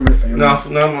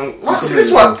man. What? See,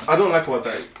 this one I don't like about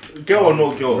that. Girl or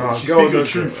no girl, she's speaking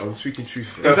truth. I'm speaking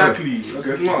truth. Exactly.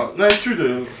 Okay. Smart. No, it's true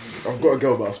though. I've got a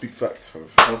girl, but I'll speak facts. Okay.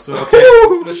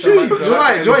 Joy's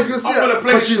gonna say that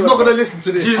because she's not gonna listen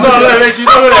to this. She's not gonna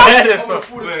hear this.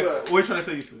 What are you trying to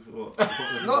say, Yusuf?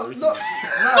 No, it's not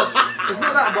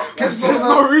that, but It's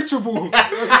not reachable.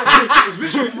 it's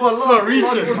reachable for a lot. It's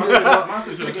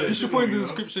not reaching. You should put in the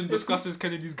description, discusses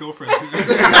Kennedy's girlfriend. She'll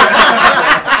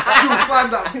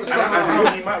find that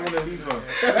somehow. He might want to leave her.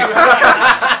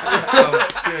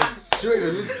 She ain't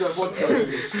gonna listen to that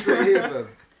podcast. She's right here, man.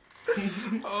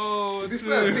 Oh, To be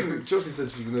fair, I think that Chelsea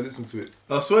said she's gonna listen to it.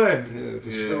 I swear. Yeah,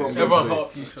 she Everyone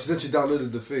help you. She said she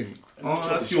downloaded the thing. Oh,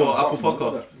 that's your Apple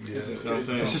Podcast. Yeah. You know what I'm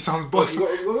saying? she sounds But bored. you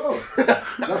got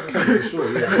that's Ken for sure,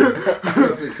 yeah.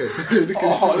 Definitely Ken.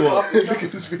 Look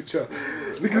at this picture.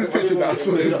 Look at this picture now.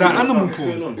 So Is that animal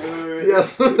porn?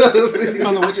 yes. Man,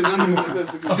 I'm watching animal porn.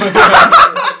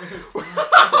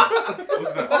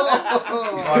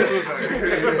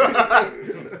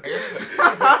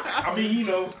 I mean, you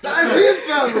know. That is him,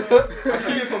 fam. I've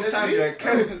seen it from time. Yeah,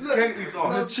 Ken eats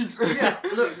off. Cheeks. Yeah,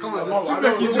 look, come on.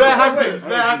 There's two He's very happy. He's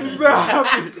very happy. He's very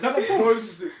happy. Is that the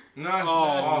post? No, Hey,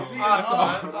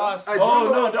 Oh,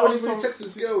 no, that when was you some- texted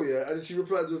this girl, yeah, and then she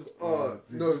replied with, no,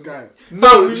 this guy.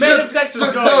 No, we made him text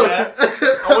us, girl, yeah?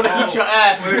 I want to eat your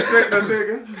ass. Wait, say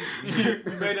again.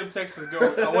 We made him text us,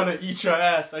 girl, I want to eat your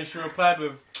ass. And she replied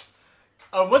with,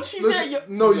 what did she say?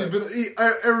 No, you've been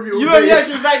airing me all You know, day. yeah,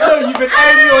 she's like, no, you've been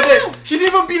airing me all day. She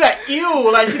didn't even be like,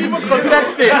 ew, like, she didn't even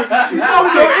contest it.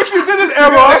 So if you did an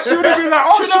error, she would have been like,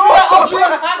 oh,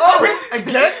 shit.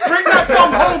 Again? Bring that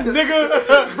Tom home, nigga.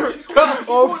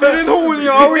 Oh, feeling horny,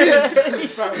 are we?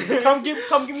 Come give me a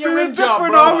Feeling ring job,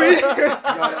 different, bro. are we?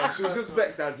 She was just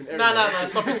vexed that I'd been airing. No,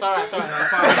 stop it, it's alright.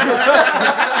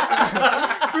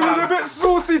 Feeling a bit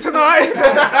saucy tonight.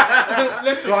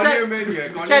 Listen, Ghanaian mania.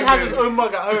 Ken has his own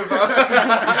mug at home, bro.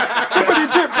 Chippity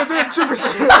chip, and then triple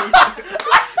sauce.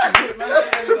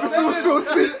 Triple sauce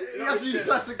saucy. You have to use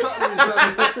plastic cutlery,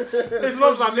 man. His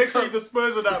mum's like, make sure you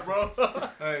dispose of that, bro.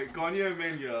 Hey, Ghanaian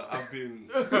mania. I've been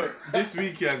this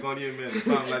week here. Ghanaian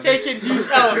mania. Like Taking huge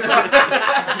L's.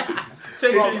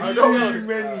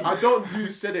 I don't do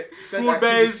said Food activity.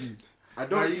 base. I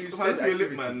don't use said your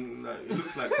lip, activity. man. Like, it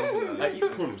looks like something I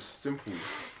eat crumbs. Simple.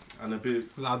 and a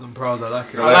bit. Loud and proud, I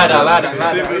like it. I like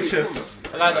that. Say a bit of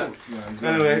chest. I like that.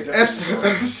 Anyway,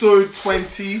 episode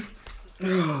 20.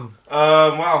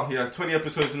 Wow, yeah, 20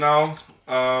 episodes now.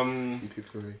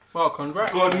 Well,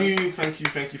 congrats. God knew. Thank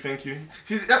you.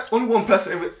 See, that's only one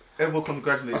person ever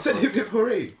congratulates. I said us. hip hip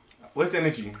hooray. Where's the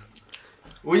energy?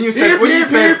 When you said,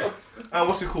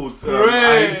 what's it called?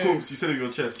 I eat pumps. You said it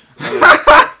with your chest.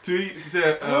 to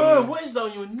say, Bro, what is that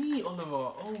on your knee, Oliver?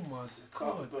 Oh my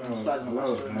god.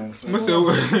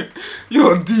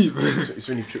 You're deep. It's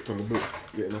when you tripped on the book.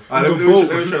 Getting off. let me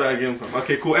try that again.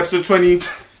 Okay, cool. Episode 20.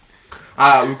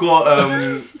 We've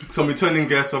got some returning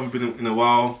guests. Haven't been in a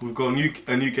while. We've got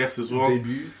a new guest as well.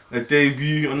 A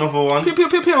debut. Another one. Pew, pew,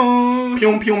 pew, pew.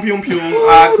 Pyong, pyong, pyong,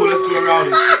 pyong. Cool. Let's go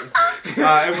around it.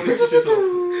 Everyone introduce yourself.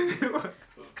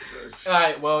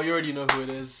 Alright, well, you already know who it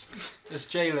is. It's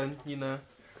Jalen,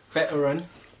 veteran.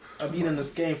 I've been in this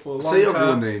game for a long Say time. your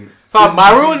real name. Fam,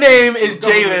 my real name is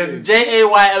Jalen.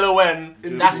 Jaylon.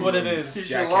 That's what it is.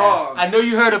 Jackass. I know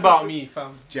you heard about me,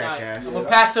 fam. Jackass. I'm gonna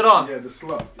pass it on. Yeah, the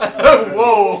slut.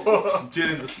 Whoa.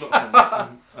 Jalen the slut.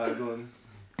 Alright, go on.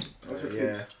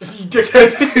 Yeah.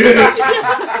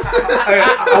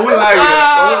 I won't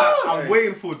lie. I'm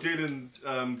waiting for Jaden's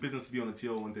business to be on the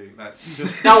TL one day. Like,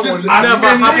 just That will never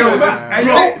happen.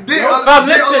 Fam,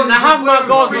 listen, I have my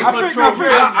goals in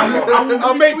control.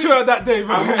 I'll make sure that day,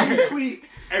 bro. tweet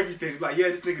everything. Like, yeah,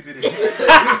 this nigga did it.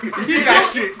 He did that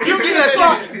shit. Give me that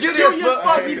shit. Give me your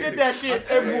fuck. He did that shit.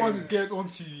 Everyone is getting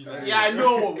onto you. Like, Yeah, I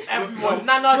know. Everyone.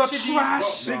 Nana, you're Chidi.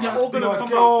 trash. You're all gonna Your come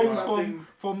girls out.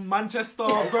 from Manchester, I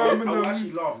will Birmingham.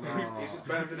 actually laugh. It's just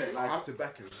bands in it. I Like, have to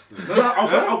back him.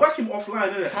 I'll back him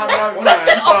offline, innit?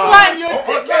 That's it, offline, you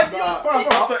dickhead.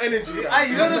 That's the energy.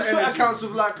 Hey, you know the Twitter accounts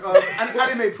with like an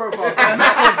anime profile? Yeah,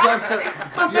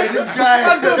 this guy.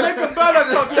 Let's go make a burner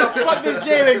talk. Fuck this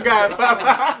Jalen guy, fam.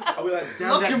 I'll be like,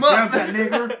 Lock him up. that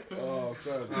nigga. Oh,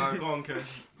 fam. Go on, Ken.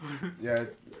 Yeah,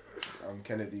 I'm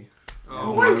Kennedy.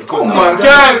 Oh, Come on,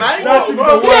 Jam, man. he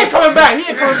ain't coming back.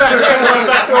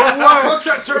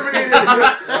 Contract terminated.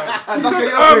 He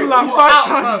said like 5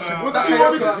 times. What did you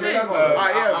want me to say?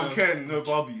 I'm Ken, no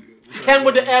Bobby. Ken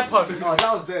with the AirPods. Oh,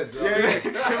 that was dead.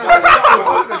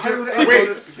 Wait,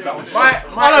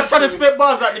 I was trying to spit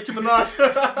bars at Nicki Minaj.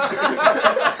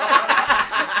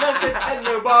 That's it, Ken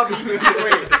no Barbie.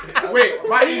 wait,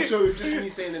 my intro, just me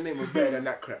saying the name was better than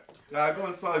that crap. Nah, go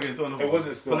and start again. Don't know. It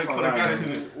wasn't still. For the guys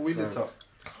in it. We lit up.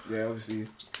 Yeah, obviously.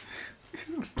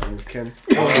 My name's Ken.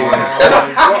 I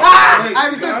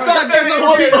was just start getting the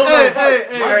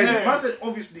Hey. I said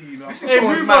obviously, you know. Hey,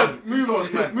 move on.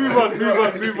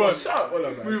 Shut up, all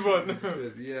of that. Move on.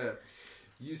 Yeah.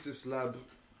 Yusuf's lab.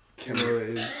 Ken where it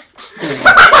is.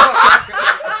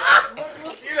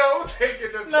 You know,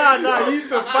 taking the Nah, you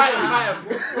should fight him.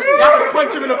 You have to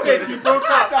punch him in the face, he broke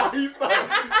up. Nah, he's not.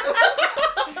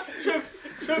 Chips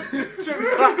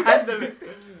can't handle it.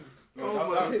 I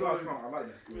like that.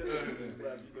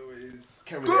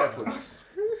 Ken with the AirPods.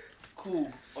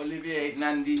 Cool. Olivier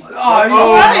Nandi. Oh my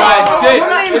days. Your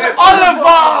name's It's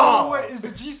Oliver! Wait, is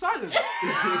the G silent? I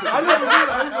never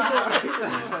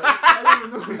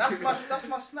knew. That's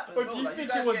my snap as What well. do you Like, think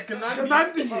guys it was get- Ganandi? Oh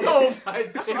my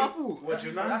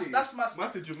days. That's my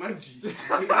Master Jumanji.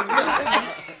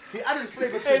 He added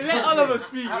flavour to Hey, let Oliver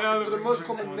speak, for the man. most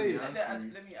common name. Let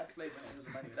me add flavour in it.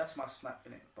 Doesn't matter. That's my snap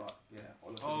in it. But yeah,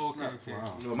 Oliver. Oh, okay.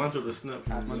 No, man dropped the snap.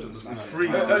 It's free.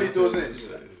 Early doors in it. Just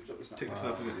drop the snap. Take the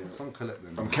snap in it. Some collect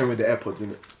them. I'm Ken with the AirPods in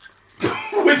it.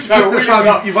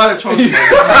 You've had a chance.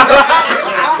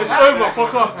 It's over,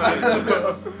 fuck off.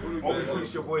 Obviously,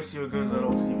 it's your boy Sierra Guns, and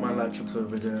obviously, my lad Chuck's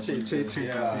over there. I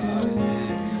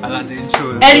like the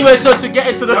intro. Anyway, so to get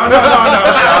into the...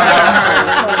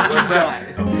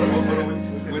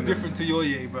 We're different to your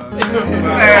yay, bro.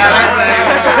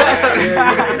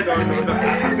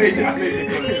 I say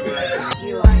it.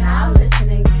 You are now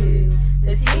listening to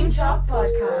the Team Chalk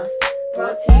Podcast,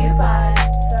 brought to you by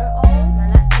Sir Ols,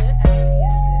 Malachet,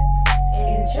 and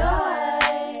Enjoy!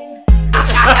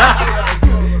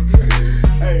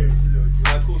 Hey.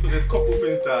 Cool. So there's a couple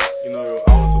things that, I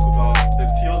want to talk about. The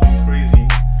TL's been crazy.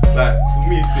 Like, for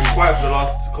me, it's been quiet for the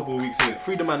last couple of weeks, innit?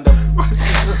 Freedom and them.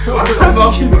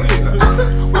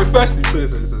 Wait, firstly, so.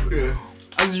 Yeah.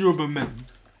 As Yoruba men,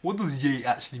 what does yay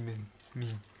actually mean?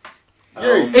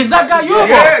 Is that guy Yoruba?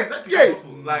 Yeah, exactly. Yeah.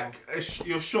 Like,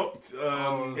 you're shocked.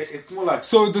 It's more like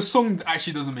So the song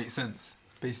actually doesn't make sense,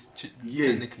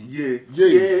 technically. Yeah.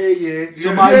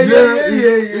 So my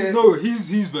is no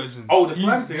his version. Oh, the He's-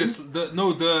 slang thing?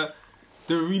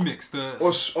 the remix.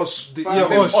 Osh.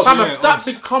 That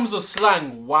becomes a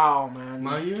slang. Wow, man.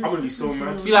 I'm gonna be so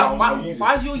mad. Be like,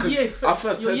 why is your year? I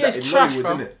first Your heard year's that in trash, Nollywood,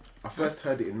 fam. innit? I first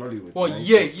heard it in Nollywood. Well, man.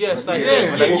 yes, like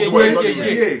Yeah.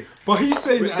 yeah. But he's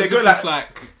saying it as if go it's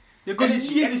like You're going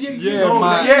Energy. yeah,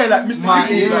 like Mr. my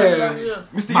Evil, yeah.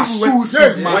 Mr. my Evil source went-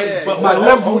 is my but my hold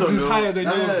levels on, is no. higher than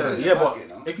yours. Yeah, but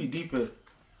if you deep it,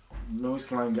 no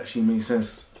slang actually makes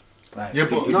sense. Like, Yeah,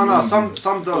 but- No, some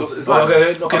does. It's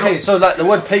like, okay, so like the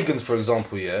word pagans, for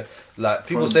example, yeah, like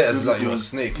people say it as like you're a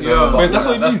snake. you know, Yeah. but Wait, that's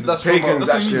what it means. That's Pagans from, is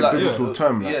actually a like, biblical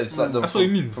term. Like. Yeah, it's like them That's what it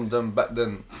from- means. from them back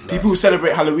then. Like, people who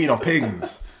celebrate Halloween are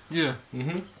pagans. Yeah.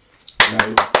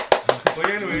 But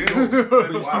anyway, Do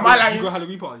you go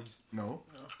Halloween parties? No.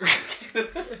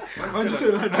 Why'd you say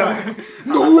it like that?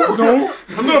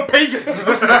 I'm not a pagan.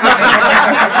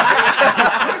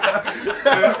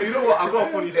 you know what? I got a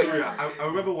funny story. I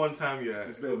remember one time, yeah.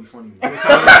 It's better be funny.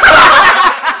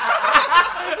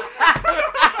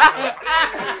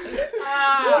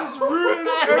 Just ruined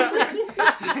everything.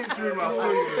 It's ruined my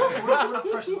phone. what the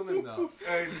pressure's on him now?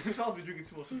 Charles been drinking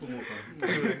too much Supermalt,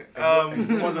 fam.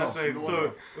 Anyway, what was I saying? So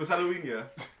it was Halloween, yeah.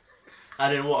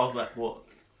 And then what? I was like, what?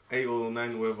 8 or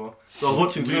 9 or whatever. So I was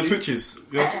watching, do you know Twitches?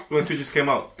 You know when Twitches came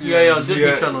out? Yeah, on Disney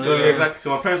Channel. So yeah. exactly. So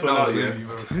my parents went out, yeah.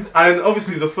 And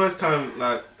obviously it's the first time,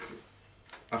 like,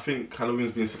 I think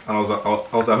Halloween's been, and I was at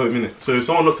home, innit? So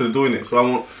someone knocked at the door, innit?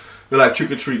 So they're like,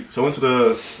 trick or treat. So I went to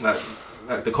the,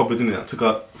 like the cupboard, innit? I took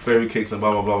out fairy cakes and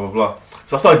blah, blah, blah, blah, blah.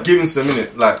 So I started giving to them,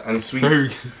 innit? Like, and sweets.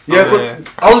 Yeah, but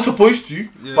I wasn't supposed to,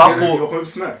 but I thought, Your home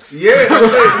snacks. yeah, I'm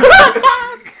saying.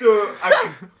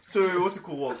 So what's it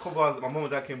called? What? Couple hours, my mom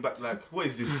and dad came back like, what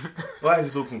is this? Why is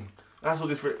this open? That's all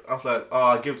this. I was like,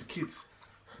 I gave it to kids.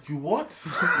 You what?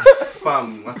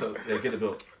 Fam, I said, yeah, get the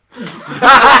bill.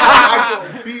 I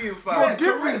got beaten, fam.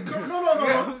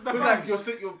 No. But like you're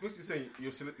basically saying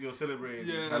you're celebrating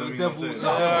Yeah, the Halloween. devil's. you're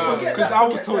saying. Because I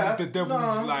was told it's the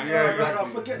devil's like. Yeah,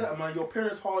 exactly. Forget that, man. Your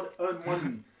parents hard earned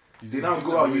money. They don't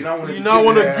go out. You now want You now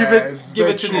want to give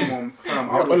it to Come this. on, fam.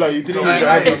 Well, you didn't use your hand on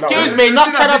that Excuse one. me,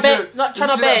 not trying to Did not you trying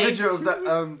to see that beg. video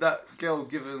of that girl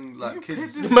giving like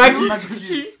kids Maggie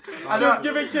cubes? just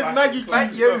giving kids Maggie Thank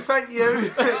cubes. you, thank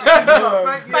you,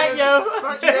 Thank you.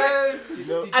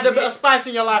 Add a bit of spice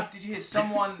in your life. Did you hear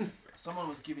someone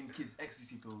was giving kids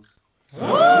ecstasy pills?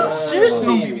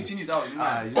 Seriously? BBC News out, you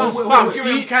know. That's We're fam.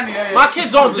 giving them candy, yeah. My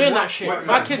kids aren't doing that shit.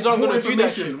 My kids aren't gonna do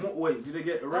that shit. Wait, did they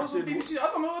get That was on arrested? BBC. I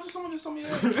don't know. Someone just told me.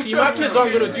 See, my kids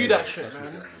aren't gonna do that shit,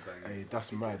 man. Hey,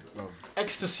 that's mad.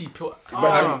 Ecstasy pill.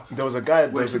 Imagine there was a guy.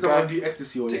 Wait, There's a kids are gonna guy. do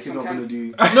ecstasy or your kids not gonna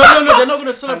do. No, they're not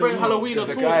gonna celebrate Halloween at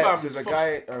There's all, a guy. fam. There's a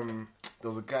guy. There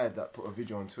was a guy that put a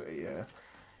video on Twitter. Yeah,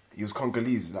 he was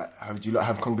Congolese. Like, do you lot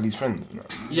have Congolese friends? No.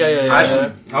 Yeah.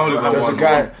 There's a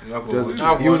guy.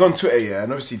 He was on Twitter. Yeah,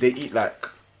 and obviously they eat like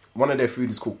one of their food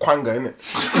is called kwanga, innit?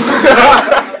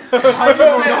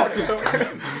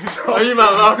 Are you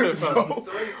man laughing, fam?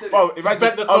 Well,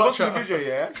 imagine I was watching the video,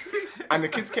 yeah, and the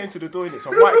kids came to the door, innit?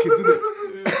 Some white kids, innit?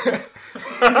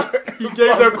 He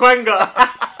gave them kwanga.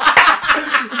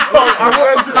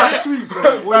 That's sweet,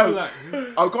 man. What's it like?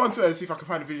 I'll go on Twitter and see if I can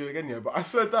find the video again, yeah. But I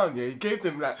swear down, yeah, he gave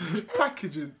them like this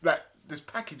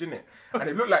package, in it, and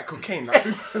it looked like cocaine. Like,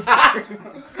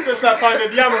 Just like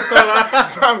finding yam or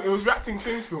something. fam, it was wrapped in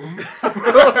cling film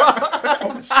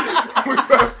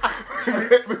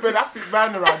with an elastic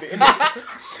band around it, innit?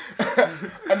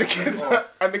 and the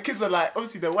kids are like,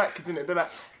 obviously they're white kids, innit? They're like,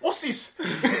 what's this?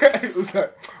 It was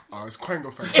like, oh, it's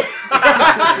Kwango, fam.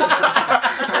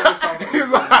 He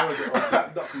was like,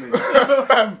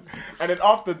 and then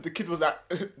after the kid was like,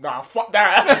 nah, fuck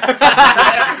that.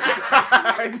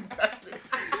 And he dashed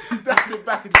it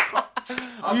back in the cup.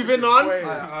 Moving on.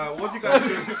 What do you guys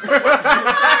do?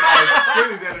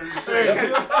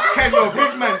 Ken, you're a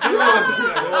big man.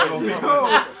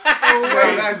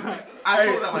 I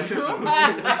thought that my chest was.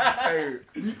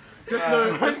 Just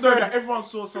know that everyone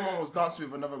saw someone was dancing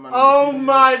with another man. Oh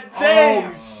my days!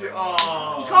 Oh shit!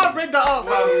 Oh. You can't break that up,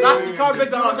 fam. You can't break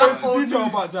that up. That's old news.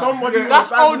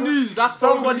 That's old news. That's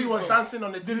Somebody was dancing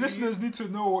on the The TV. listeners need to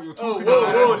know what you're talking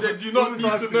Whoa, about. they do not need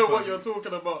to know what you're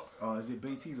talking about. Oh, is it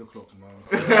Beatty's o'clock, man?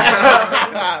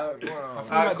 Wow. I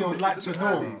feel like they would like to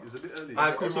know. It's a bit early.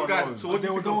 Alright, cool. So guys, so what do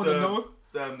They you don't want to know.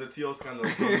 the TL scandal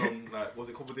from like was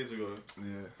it a couple of days ago?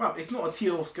 Yeah. Fam, it's not a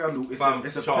TL scandal. It's Fam,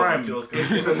 it's a Charles, crime. TL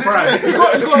scandal. It's a crime. He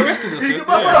got arrested. It's a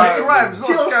crime. It's not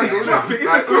a scandal.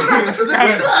 It's a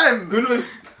crime. Who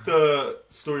knows the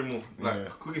story more? Like, Yeah.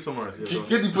 quickly summarize. Yeah, go.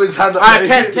 Can you put his hand up?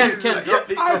 Alright, Ken.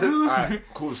 I do. Alright,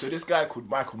 cool. So this guy called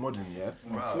Michael Modden, yeah?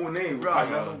 Full name.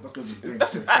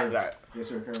 That's his act, like. Yes,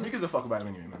 sir. Who gives a fuck about him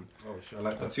anyway, man? Oh shit, I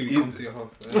like that. Until you come to your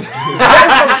house.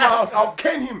 house, I'll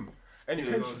cane him.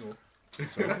 Anyway,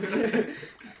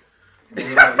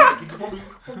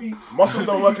 muscles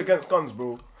don't work against guns,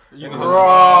 bro. You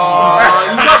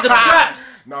got the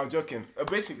straps. No, I'm joking.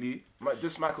 Basically,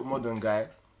 this Michael Modern guy,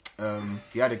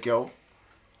 he had a girl,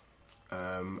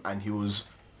 and he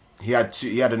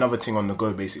had another thing on the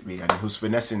go basically, and he was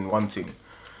finessing one thing.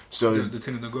 So The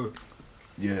thing in the go.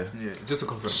 yeah. Yeah, just to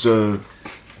confirm. So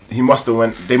they must have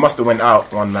went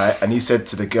out one night, and he said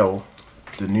to the girl,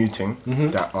 the new thing,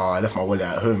 that I left my wallet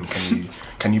at home.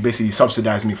 Can you basically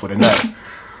subsidize me for the night?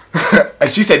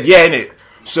 And she said, yeah, innit.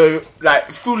 So like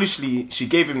foolishly, she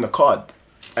gave him the card,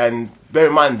 and bear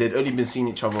in mind they'd only been seeing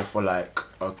each other for like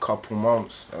a couple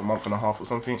months, a month and a half or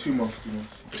something. 2 months.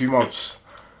 2 months.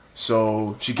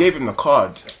 So she gave him the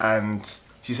card, and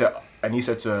he said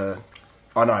to her,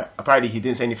 oh no, apparently he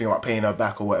didn't say anything about paying her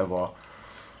back or whatever.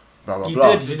 Blah blah He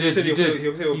blah. did. He said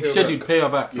he'd pay her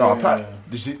back. No,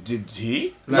 did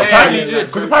he? Yeah, he did.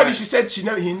 Because apparently she said she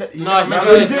never. He No,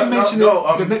 never he didn't mention it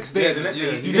the next day. the next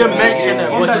day. He didn't mention it,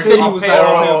 On but that he day said he he'd was pay her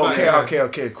Oh, back.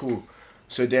 okay, cool.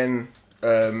 So then,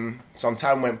 some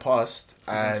time went past,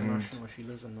 and She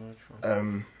lives in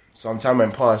Nitro. some time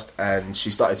went past, and she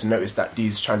started to notice that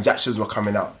these transactions were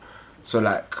coming out. So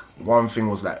like one thing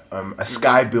was like a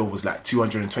Sky bill was like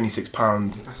 £226.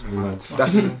 That's mad.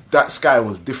 That Sky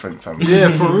was different, fam. Yeah,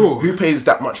 for real. Who pays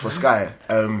that much for Sky?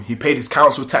 He paid his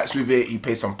council tax with it. He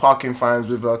paid some parking fines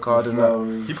with her card and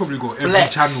that. He probably got every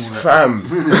Flex. channel. Fam.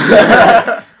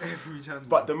 Every channel.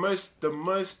 But the most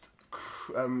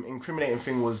incriminating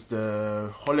thing was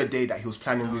the holiday that he was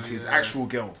planning with his actual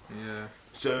girl. Yeah.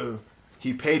 So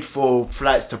he paid for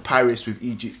flights to Paris with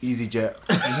EasyJet.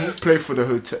 Paid for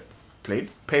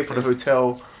the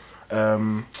hotel,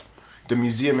 the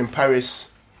museum in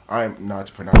Paris. I don't know how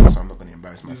to pronounce it, so I'm not going to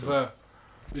embarrass myself.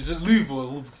 Is it Louvre or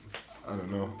Louvre? I don't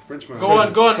know. Frenchman. Go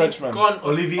on. Frenchman. Go on.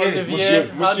 Olivier.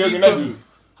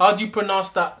 How do you pronounce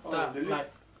that? Like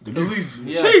The Louvre.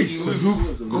 yeah.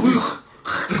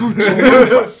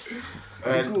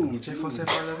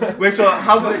 Wait, so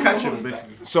how did they catch him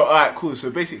basically? So alright, cool.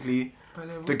 So basically,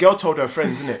 the girl told her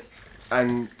friends, innit?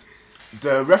 And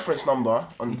the reference number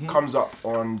comes up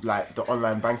on like the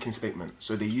online banking statement.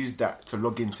 So they used that to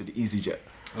log into the EasyJet,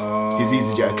 his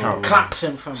EasyJet account. Claps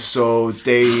him from. So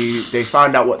they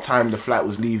found out what time the flight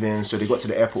was leaving. So they got to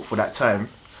the airport for that time,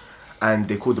 and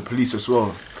they called the police as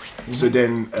well. So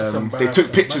then they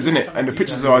took pictures in it, and the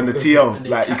pictures are on the TL.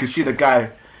 Like you can see the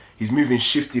guy, he's moving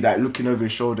shifty, like looking over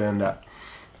his shoulder and that.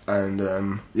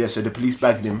 And so the police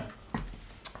bagged him,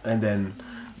 and then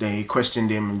they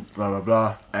questioned him, blah blah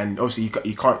blah. And obviously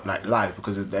he can't like lie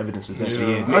because the evidence is there. So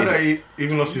he I admitted that he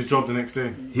even lost his job the next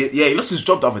day. he lost his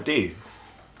job the other day,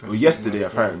 or yesterday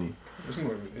apparently.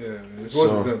 It's So,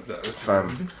 well deserved, that.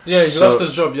 Fam. Yeah, he So- lost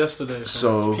his job yesterday.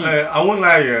 So I won't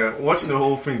lie, yeah. Watching the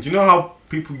whole thing, do you know how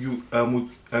people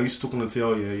used to talk on the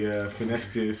TL, yeah, finesse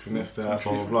this, finesse that,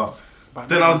 blah blah blah. But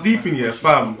Then I was deep in here,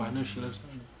 fam. But I know she lives.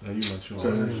 Yeah, you man, sure.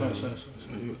 Sorry.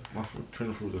 My train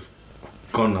of thought is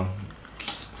gone now.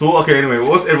 So okay, anyway,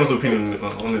 what's everyone's opinion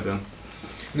on it then?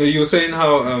 No, you were saying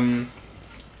how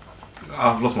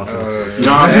I've lost my train of thought. You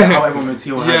know how everyone with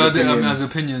Teal yeah, has they, opinions.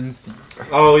 has opinions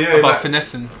Oh yeah, about like,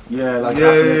 finessing. Yeah, like Yeah,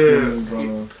 that yeah, finesse thing,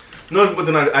 bro. no, but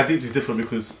then I think it's different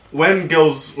because when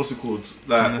girls, what's it called,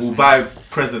 like will buy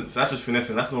presents, that's just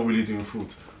finessing. That's not really doing fraud.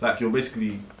 Like you're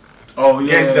basically Oh yeah,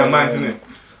 getting to their minds, innit?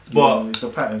 But yeah, it's a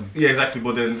pattern. yeah, exactly.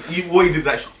 But then what he did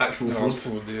is actual No, fraud. it's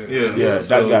fraud, yeah. Yeah. that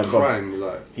guy got crime,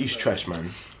 like. he's trash, man.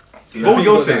 What were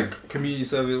you saying? Community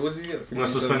service. What did he get? No,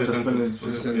 suspended Suspended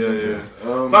sentence. sentence.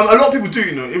 Yeah. But a lot of people do,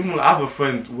 you know. Even I have a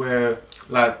friend where,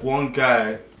 like, one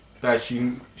guy that she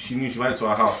knew she invited to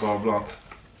her house, blah blah blah,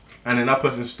 and then that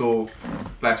person stole,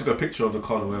 like, took a picture of the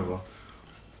car or whatever,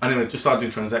 and then just started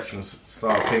doing transactions,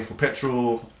 started paying for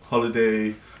petrol,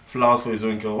 holiday, flowers for his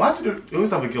own girl. Why do they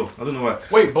always have a girl? I don't know why.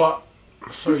 Wait, but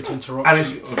sorry to interrupt. And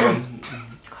you. then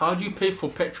How do you pay for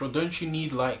petrol? Don't you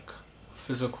need like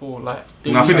physical like?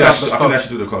 no, I think you they have the actually card?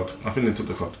 took the card. I think they took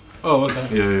the card. Oh, okay.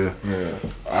 Yeah. Yeah,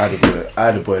 I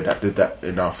had a boy that did that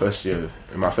in my first year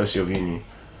of uni,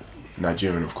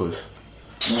 Nigerian of course.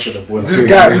 This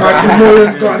guy, Michael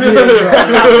Mullins, got me.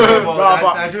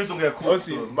 But Nigerians don't get caught.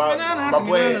 Obviously,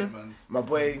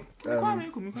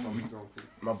 so-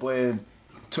 my boy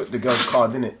took the girl's car,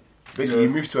 didn't it? Basically, he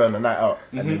moved to her on a night out,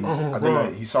 and then I don't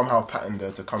know. He somehow patterned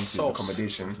her to come to his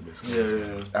accommodation,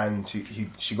 Yeah. and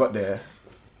she got there.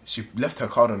 She left her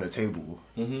card on the table,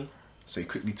 Mm-hmm. so he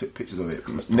quickly took pictures of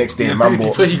it. Next day, man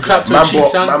bought. So he clapped her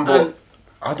cheeks and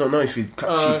I don't know if he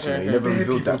clapped cheeks. okay, He never okay.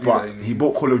 revealed that, People do but that, he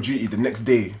bought Call of Duty the next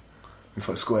day with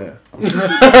a square. And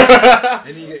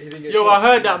he didn't get Yo, caught.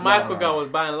 I heard that Michael guy was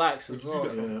buying likes as well.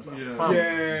 Yeah.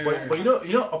 But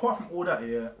you know, apart from all that,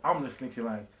 yeah, I'm just thinking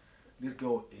like, this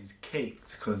girl is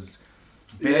caked because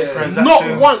bare transactions.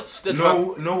 Not once did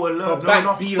no alert. her back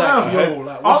nothing. be like, yo,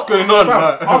 like, what's After- going on? fam,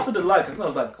 Like? After the like, I think that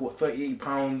was like what,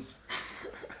 £38.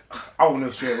 I won't know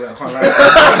straight away. I can't lie.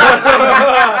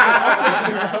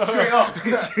 Straight up.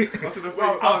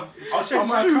 I'll check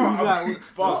my account.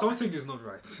 But something is not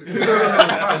right.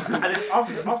 And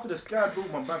then after the sky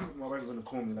broke, my bank was gonna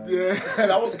call me like,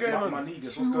 That was going my, on. my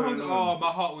niggas, what's going Oh, on? my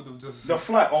heart would have just. The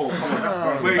flight. Oh, come on.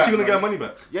 That's Wait, is she gonna get her money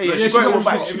back? Yeah, Yeah, she she got it got all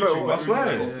back. it She got it all I back.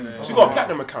 swear. She got a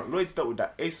platinum account. Lloyd's dealt with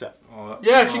that ASAP.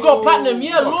 Yeah, she got platinum.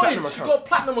 Yeah, got Lloyd, platinum she account. got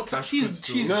platinum account. good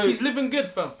She's living good,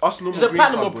 fam. Us normal Is it green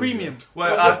platinum or card boys, premium?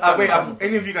 Well, wait,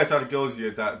 any of you guys had girls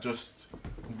here that just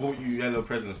bought you yellow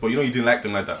presents, but you know you didn't like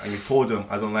them like that, and you told them,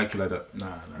 I don't like you like that? Nah,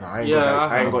 I ain't Yeah, got that. I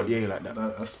I ain't have. got yay like that.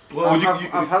 That's Well, would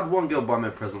I've had one girl buy me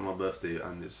a present on my birthday,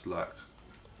 and it's like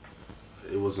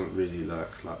it wasn't really like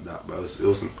that, but it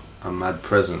wasn't a mad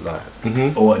present. Like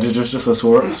or just a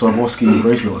Swarovski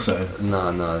bracelet or something.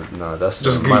 no, that's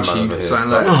Just my Gucci, man over here. something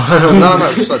like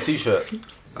no, just a t-shirt.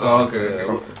 Oh, okay. Yeah.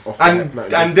 Some off And white,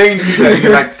 they knew that you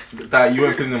like that you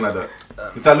weren't feeling them like that.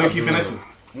 Is that low-key finessing?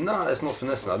 No, it's not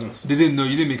finessing. I didn't. They didn't know.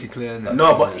 You didn't make it clear. innit?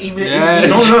 No, but even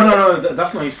Yes. no,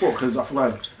 that's not his fault because I feel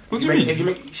like What do you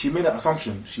mean? she made that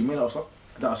assumption. She made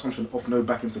that assumption of no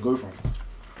backing to go from.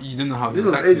 You didn't know how This he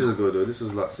was was ages acting. ago though. This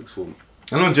was like sixth form.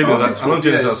 I know Jaden's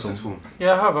has some. sixth form.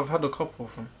 Yeah, I have. I've had a couple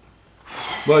of them.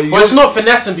 But But it's not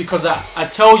finessing because I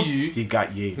tell you. he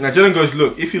got yay. Now Jaden goes,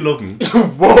 look, if you love me,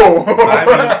 Whoa! I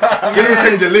mean, Jaden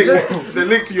send the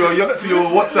link to your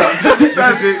WhatsApp. This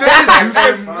is it.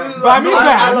 Buy me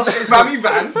Vans. Buy me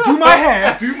Vans. Do my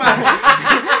hair. Do my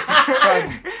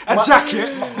A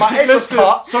jacket. My ASOS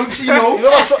cut. some chinos. You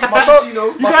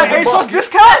got an ASOS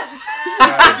discount?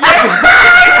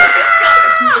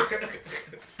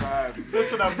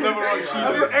 Listen, I've never run cheese.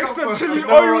 That's an extra chili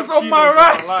oils on my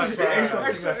rice.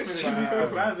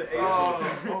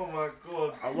 Oh my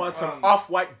god. I want some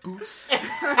off-white boots.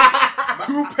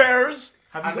 2 pairs.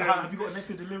 Have you got next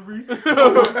to delivery?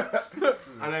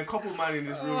 And then a couple of man in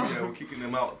this room, yeah, were kicking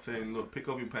them out, saying, "Look, pick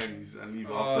up your panties and leave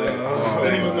after."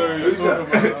 Who's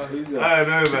that? I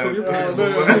know, man. You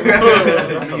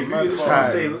just trying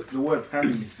to say the word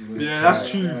panties. Yeah, that's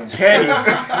true. Pennies.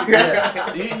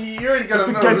 You already got Just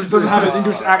in case he doesn't have an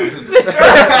English accent.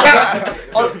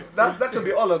 that could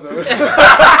be all of them.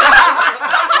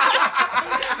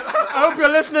 I hope you're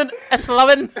listening,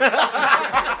 S11.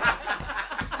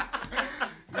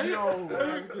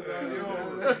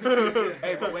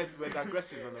 Hey, but we're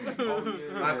digressing on that.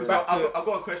 I've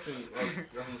got a question.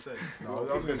 I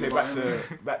was gonna say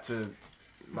back to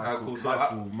Michael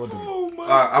Modern.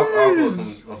 I'll go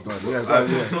some.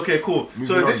 So, okay, cool.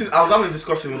 So I was having a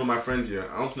discussion with one of my friends here.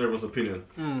 I want to know everyone's opinion.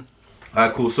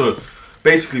 Alright, cool. So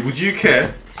basically, would you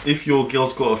care if your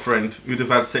girl's got a friend you'd have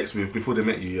had sex with before they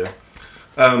met you? Yeah.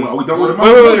 We don't want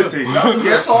to thing. Yeah,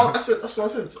 that's what I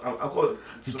said. I've got.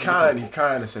 He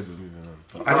kind of said we're moving on.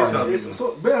 It's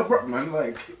so very abrupt, man.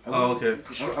 Like. Oh, okay.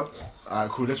 Alright,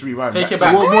 cool. Let's rewind. Take it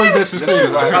back. What more is there to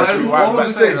say? What was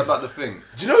he saying about the thing?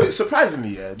 Do you know?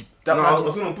 Surprisingly, yeah. I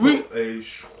was gonna put a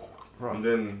and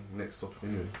then next topic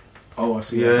anyway. Oh, I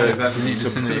see. Yeah, exactly.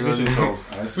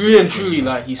 Really and truly,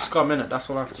 like he's scum innit. That's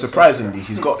what I have to say. Surprisingly,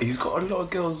 he's got a lot of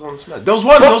girls on Smash. There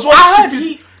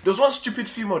was one stupid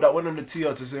female that went on the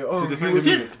TR to say, "Oh, defend the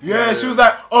music." Yeah, she was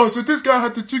like, "Oh, so this guy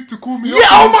had the chick to call me." Yeah,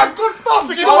 oh my god,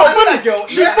 perfect. You know what? That girl,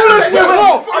 she follows me as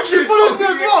well. She follows me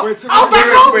as well. I was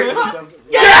like,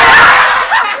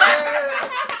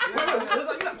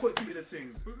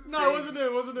 No, wasn't it?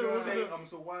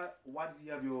 So why did he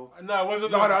have your? No, it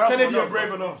wasn't. No, Kennedy, you're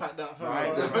brave enough like that. But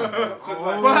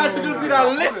I had to just be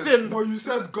like, listen. Well, you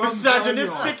said gun.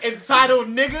 Misogynistic, entitled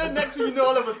nigga. Next thing you know,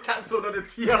 all of us cancelled on the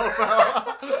TL.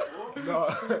 No,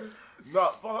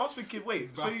 but I was thinking,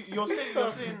 wait, so you're saying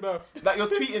like you're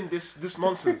tweeting this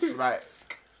nonsense, like.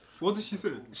 What did she say?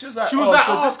 She was like,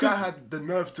 so this guy had the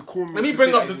nerve to call me. Let me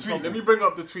bring up the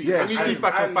tweet. Yeah, Let me see if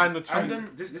I can find the tweet. And then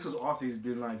this was after he's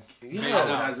been like,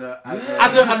 as an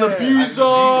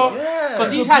abuser.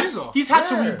 Because he's had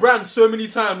to rebrand so many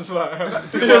times. Like,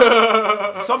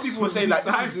 some people were saying like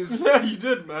this is his. Yeah, he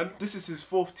did, man. This is his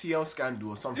 4th TL scandal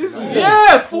or something.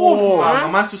 Yeah, 4th.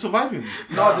 Am I still surviving?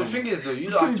 No, the thing is though,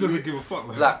 you he doesn't give a fuck,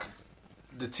 man. Like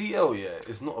the TL,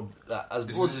 it's not as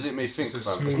broad as it may think,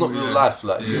 fam. It's not real life.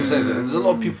 Like you know what I'm saying, there's a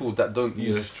lot of people that don't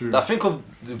use. It's true. Like think of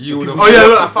the people. Oh yeah,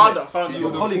 look, I found it.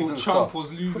 Your colleagues and Trump stuff.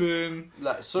 was losing.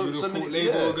 Like so many many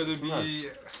Labour were gonna be.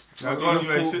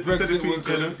 Brexit was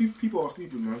people are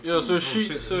sleeping, man. Yeah, so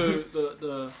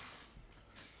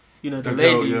the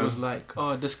lady was like,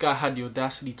 "Oh, this guy had the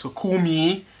audacity to call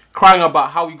me, crying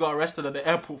about how he got arrested at the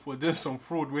airport for doing some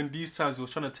fraud when these times he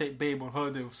was trying to take babe on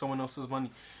holiday with someone else's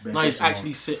money. Now he's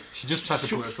actually sick. She just tried to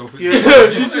put herself in.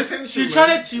 She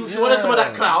wanted some of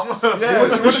that clout. She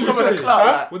wanted some of the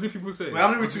clout. What did people say? How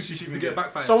many retweets did she get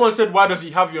backfired? Someone said, "Why does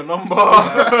he have your number?"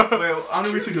 How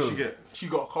many retweets did she get? She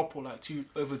got a couple, like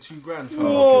over $2,000.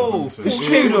 Whoa, it's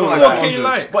true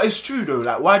though. But it's true though.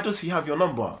 Like, why does he have your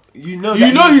number? You know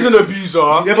he's an abuser.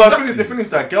 Yeah, but the thing is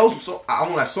that girls,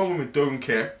 some women don't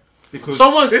care. Because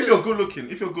if you're good looking,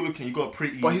 you got a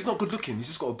pretty. But he's not good looking. He's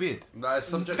just got a beard. That's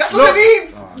what it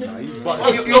means.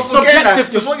 It's subjective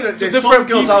to different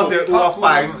girls out there who are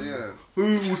fives who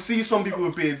will see some people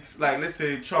with beards, like let's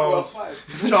say Charles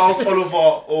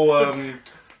Oliver or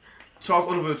Charles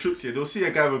Oliver Troops here. They'll see a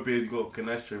guy with a beard. You go, okay,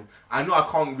 nice trim. I know I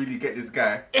can't really get this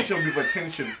guy. Show me with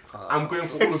attention. I'm going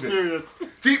for all of it.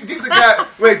 Deep the guy.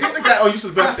 Wait, deep the guy. Oh,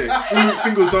 Yusuf's birthday. Who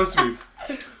Fingo was dancing with?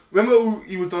 Remember who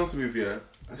he was dancing with? Yeah.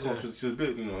 She was a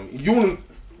bit, you know. You want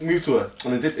to move to her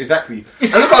on a date, exactly.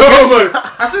 And look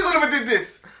how as soon as Oliver did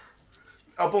this,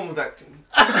 our bomb was like.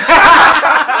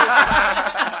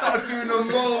 Started doing a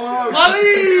lot. Ali!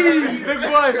 Big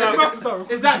boy, man.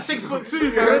 Is that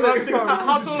 6'2", man?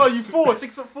 How tall are you?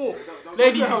 6'4".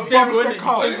 Ladies, he's single, isn't it?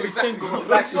 He's single.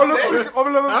 Like,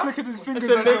 Oliver flicking his fingers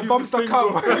and bumps the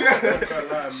cow.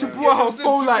 She brought her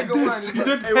phone like this.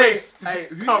 Hey,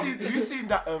 have you seen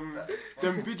that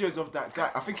them videos of that guy?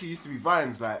 I think he used to be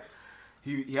Vines, like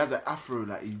he has an afro,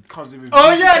 like he comes in with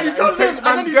and he comes takes in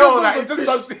man's girl, like he just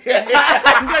does and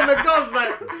then the girls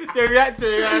like they react to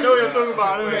it. I know what you're talking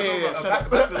about.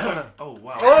 Oh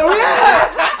wow. Oh yeah.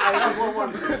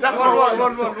 That's one.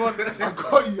 I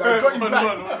got you back.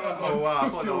 Oh wow.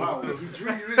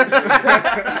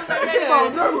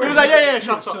 He was like, yeah,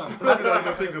 shut up. I did that with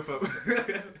my finger, fam.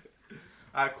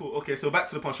 Alright, cool. Okay, so back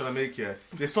to the punch I make here.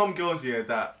 There's some girls here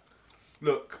that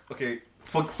look, okay,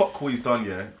 fuck what he's done,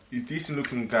 yeah. He's a decent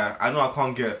looking guy. I know I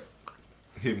can't get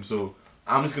him, so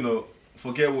I'm just gonna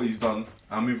forget what he's done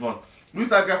and move on. Who's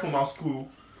that guy from our school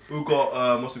who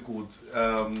got what's it called?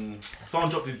 Someone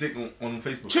dropped his dick on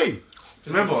Facebook. Che!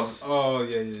 Remember? Oh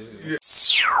yeah.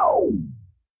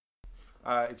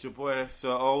 It's your boy Sir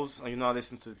Ols, and you're now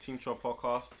listening to the Team Chop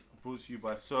podcast, brought to you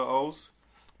by Sir Ols,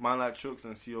 Man Like Chooks,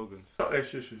 and C Organs.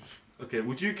 Okay,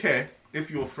 would you care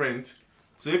if your friend,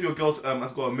 so if your girl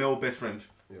has got a male best friend,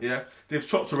 yeah, they've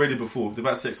chopped already before, they've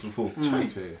had sex before,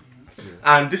 Okay.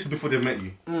 and this is before they met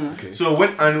you. Okay. So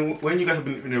when you guys have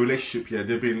been in a relationship,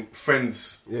 they've been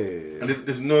friends, and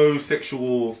there's no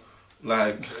sexual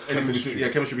like chemistry.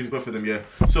 Chemistry between both of them. Yeah.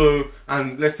 So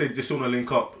and let's say they still want to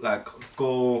link up, like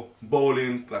go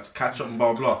bowling, like catch up and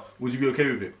blah blah blah. Would you be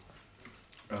okay with it?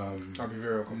 I'll be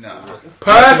very uncomfortable.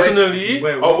 Personally,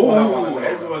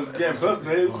 everyone's getting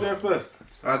personal. Who's going first?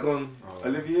 I gone.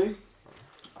 Olivier.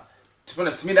 To be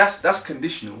honest, to me that's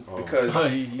conditional because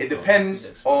it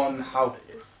depends on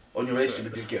your relationship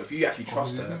with your girl. If you actually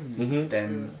trust her,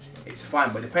 then it's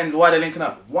fine. But it depends why they're linking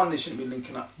up. One, they shouldn't be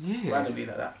linking up randomly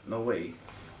like that. No way.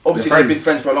 Obviously, they've been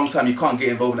friends for a long time. You can't get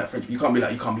involved in that friendship. You can't be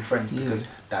like you can't be friends because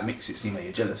that makes it seem like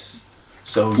you're jealous.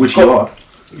 So Which you are.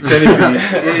 No,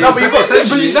 but you've got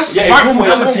that's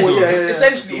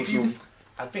essentially if you.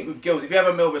 I think with girls, if you have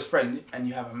a male best friend and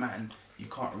you have a man, you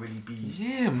can't really be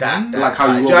that like how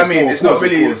you do you know what I mean? were It's not before,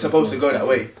 really of course, supposed to go that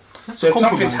way. So if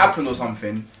something's happened or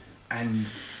something, and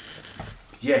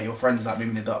your friend's like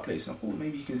maybe in a dark place, and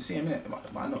maybe you can see him in it,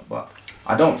 might not. But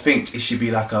I don't think it should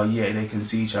be like they can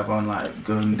see each other on like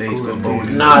going dates, going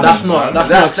bowling. Nah, that's not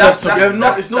acceptable.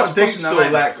 It's not dates though.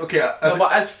 Like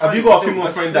but as have you got a female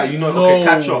friend that you know? Okay,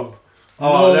 catch up.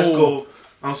 Oh, let's go.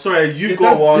 I'm sorry, you've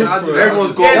got one.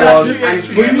 Everyone's got one.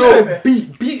 But you said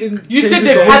beating. You said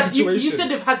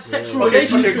they've had sexual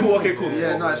relations. Okay, cool.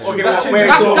 Yeah, no, it's Okay, true.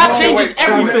 That changes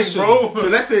everything, bro. So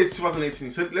let's say it's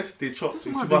 2018. So let's say they chopped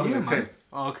in 2010.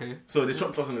 Oh, okay. So they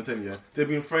chopped 2010. Yeah, they've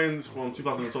been friends from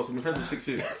 2012. So they've been friends for 6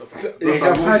 years. They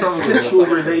have had sexual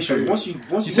relations. Once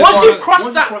you've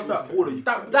crossed that border,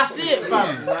 that's it,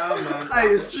 fam. Nah, man. Hey,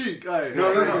 it's true. Hey,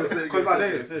 No. Say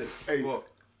it. Hey, What?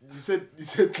 You said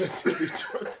let's say they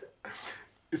chopped.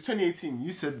 It's 2018.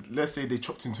 You said let's say they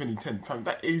chopped in 2010. Fam,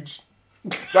 that age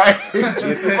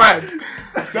is mad.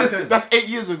 That's 8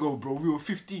 years ago, bro. We were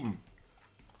 15.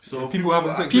 So People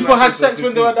having sex. People had sex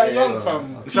when they were that young,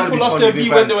 fam. People lost their V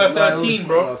when they were 13,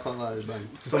 bro. I can't lie, bang.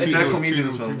 So they're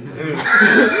comedians, fam. Anyway.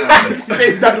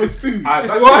 That was 2.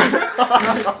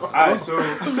 Alright, so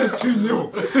I said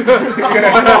 2-0.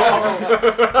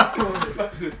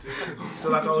 So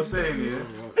like I was saying,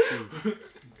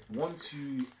 once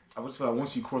you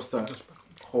cross that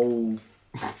whole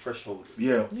threshold, of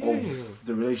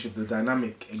the relationship, the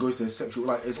dynamic, it goes to sexual.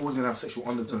 Like it's always gonna have sexual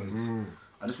undertones.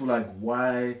 I just feel like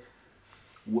why.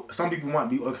 Some people might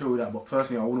be okay with that, but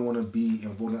personally, I wouldn't want to be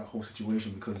involved in that whole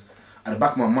situation because at the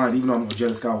back of my mind, even though I'm not a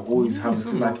jealous guy, I'll always have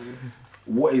like,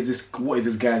 what is this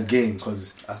guy's game?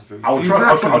 Because I'll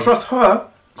trust her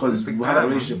because we had that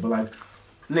relationship, but like.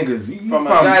 Niggas, from a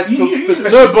guy's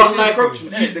perspective, but like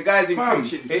encroachment. The guy's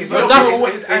encroaching.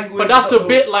 But that's a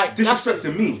bit like disrespect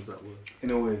to me,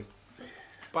 in a way.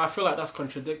 But I feel like that's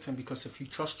contradicting because if you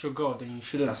trust your girl, then you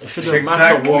shouldn't. It Exactly. shouldn't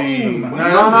matter what.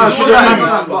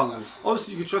 No.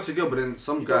 Obviously, you can trust your girl, but then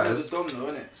some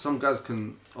guys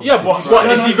can. Yeah, but what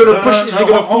is he gonna push? Is he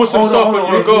gonna force himself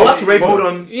on your girl? You have to rape. Hold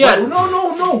on. Yeah. No.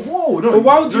 Whoa. No. But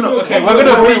why would you? Okay, we're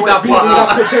gonna bleep that part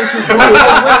out.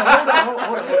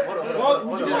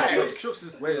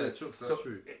 So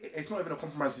it's not even a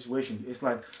compromise situation. It's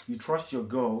like you trust your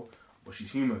girl, but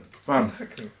she's human. Fam,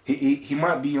 he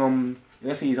might be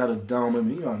let's say he's had a down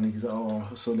moment. You know, niggas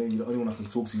like, so then you're the only one I can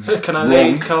talk to. Can I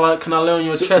lay on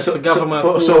your chest to gather my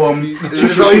thoughts?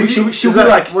 She'll be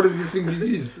like, what are the things you've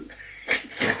used?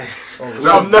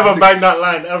 I've never banged that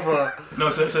line ever. No,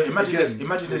 so imagine this.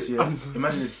 Imagine this.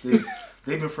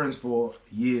 They've been friends for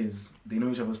years. They know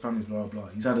each other's families. Blah blah.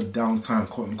 He's had a downtime,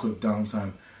 quote unquote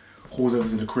downtime. Calls over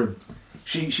to the crib.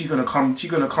 She gonna come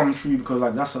through because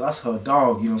like that's her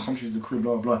dog. You know, come through to the crib.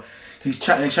 Blah blah. He's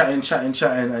chatting, and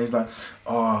he's like,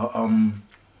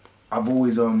 I've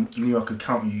always knew I could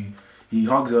count you. He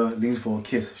hugs her, leans for a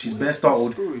kiss. She's bare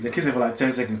startled. They're kissing for like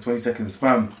 10 seconds, 20 seconds.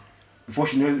 Fam, before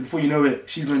you know it,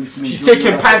 she's gonna be feeling. She's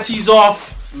taking panties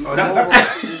off. This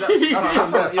is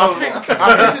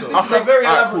a very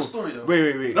elaborate story, though.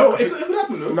 Wait. No, it could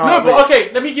happen though. No, but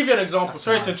okay, let me give you an example.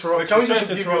 Sorry to interrupt. Can we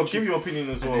just give your opinion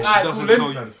as well? Alright, doesn't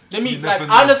cool, tell you. Let me You never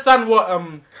know. I understand what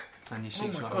And he Oh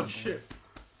shakes my your god, hand. shit.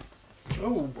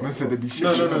 Man said that he shit.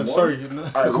 No, sorry.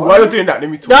 Alright, cool. While you're doing that, let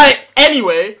me talk. Right,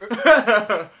 anyway,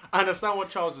 I understand what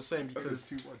Charles is saying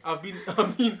because I've been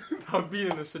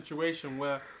in a situation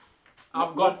where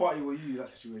I've What got. party were you in that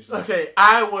situation? Okay,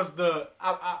 I was the.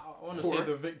 I want to say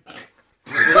the victim.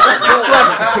 No.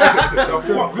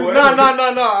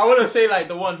 I want to say like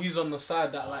the one who's on the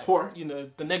side that like you know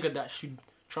the nigga that should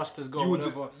trust his girl.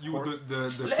 You were the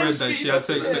friend that she had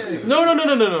sex with.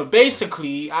 No.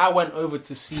 Basically, I went over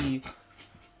to see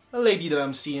a lady that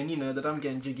I'm seeing, you know, that I'm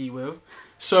getting jiggy with.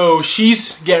 So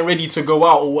she's getting ready to go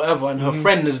out or whatever, and her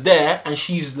friend is there, and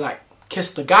she's like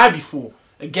kissed the guy before.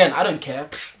 Again, I don't care.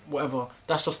 whatever.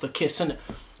 That's just a kiss, innit?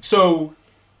 So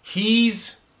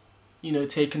he's, you know,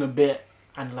 taking a bit,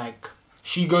 and like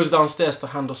she goes downstairs to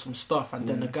handle some stuff, and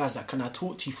then the guy's like, "Can I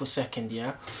talk to you for a second?"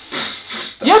 Yeah.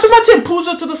 Yeah, the man pulls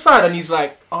her to the side, and he's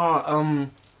like, I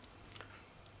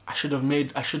should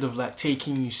have like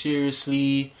taken you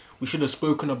seriously. We should have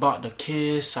spoken about the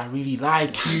kiss. I really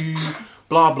like you.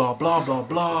 Blah blah blah blah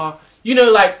blah. You know,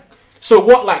 like, so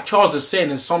what like Charles is saying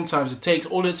is sometimes it takes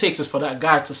is for that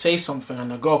guy to say something,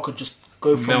 and the girl could just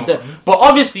go from there. But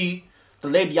obviously, the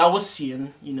lady I was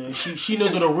seeing, you know, she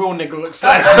knows what a real nigga looks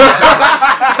like.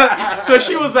 So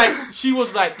she was like, she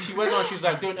went on. She was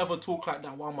like, "Don't ever talk like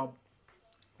that while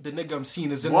the nigga I'm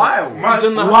seeing is in Why? He's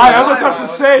in the Why? I was about to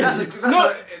say.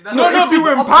 No, if you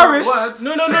were in Paris.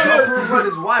 No. Word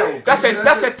is wild. That's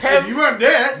a 10. You weren't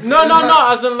there. No.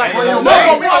 As in like,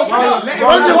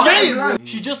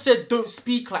 she just said, "Don't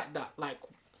speak like that." Like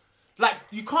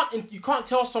you can't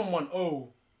tell someone, oh,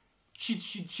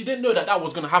 she didn't know that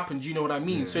was gonna happen. Do you know what I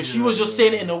mean? So she was just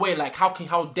saying it in a way like,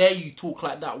 how dare you talk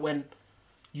like that when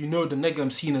you know the nigga I'm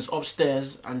seeing is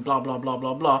upstairs and blah blah blah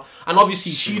blah blah. And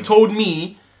obviously she told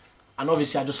me. And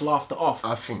obviously, I just laughed it off.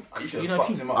 I think. You know,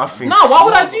 I think. No, why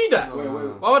would I do that?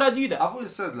 Why would I do that? I've always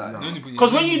said like.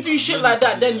 Because when you do shit like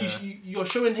that, then you're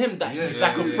showing him that he's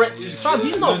like a threat to. Fam,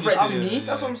 he's not a threat to me.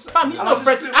 That's what I'm saying. Fam, he's not a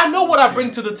threat. I know what I bring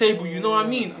to the table. You know what I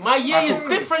mean? My year is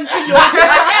different to yours.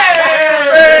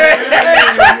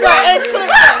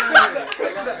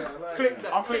 Click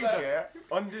that. I think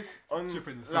on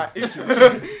like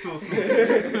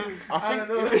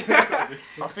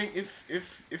I think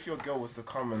if your girl was to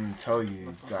come and tell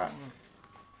you that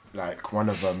like one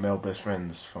of her male best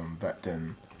friends from back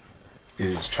then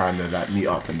is trying to like meet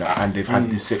up and they've had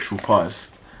this sexual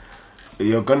past,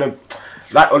 you're gonna,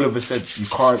 like Oliver said, you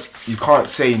can't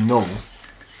say no.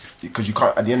 Because you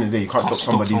can't, at the end of the day, you can't stop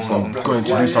somebody from going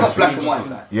to do something. Black and white.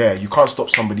 Yeah, you can't stop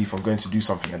somebody from going to do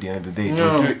something. At the end of the day,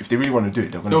 they'll do it. If they really want to do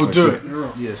it, they're going to do it.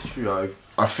 Yeah, it's true.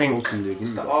 I think,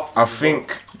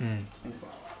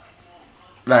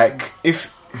 like,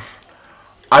 if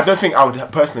I don't think I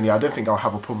would personally, I don't think I'll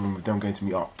have a problem with them going to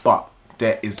meet up. But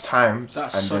there is times.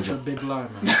 That's and such a big lie,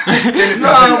 man.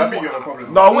 I think you got a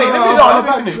problem. No, wait,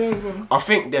 let me finish. I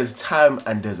think there's time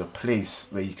and there's a place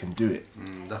where you can do it.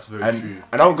 That's very true.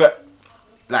 And I don't get,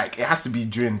 like, it has to be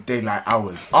during daylight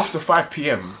hours. After 5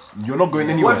 p.m, you're not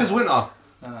going anywhere. What if it's winter?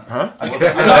 Huh?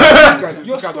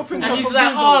 You're stopping. And he's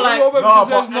like, oh, like,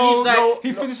 no,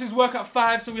 he finishes work at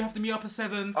 5, so we have to meet up at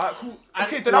 7. Alright, cool.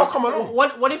 Okay, then I'll come along.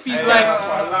 What if he's like,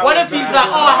 oh, I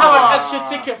have an extra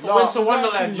ticket for Winter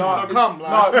Wonderland? No,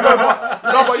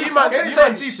 but you man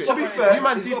deep it. To be fair, you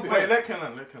man deep it. Wait, let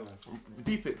Kenlan.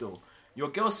 Deep it though. Your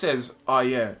girl says, oh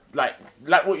yeah, like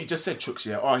what you just said, Chooks,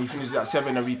 yeah. Oh, he finishes at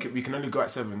 7 and we can only go at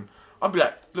 7. I'll be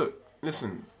like, look,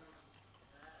 listen.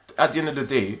 At the end of the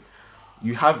day,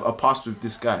 you have a past with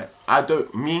this guy.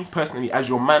 Me personally, as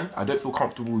your man, I don't feel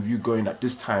comfortable with you going at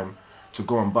this time to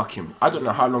go and buck him. I don't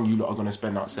know how long you lot are going to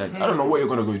spend outside. I don't know what you're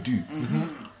going to go do.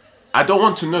 I don't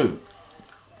want to know.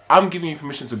 I'm giving you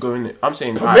permission to go in it. I'm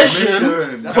saying permission.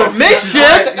 Misogyny.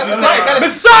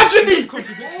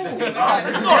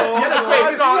 It's not.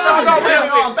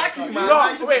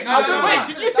 Wait,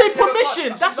 did you say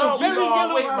permission? That's a very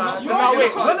yellow.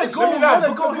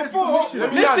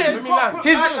 Listen,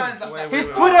 his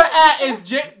Twitter @is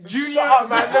Junior.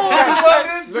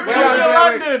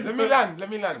 Let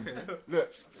me land.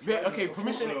 Look. Yeah, okay,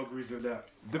 permission agrees with that.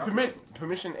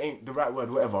 Permission ain't the right word,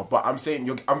 whatever. But I'm saying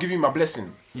I'm giving you my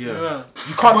blessing. Yeah.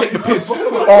 You can't take the piss.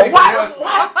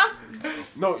 What?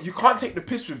 No, you can't take the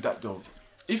piss with that though.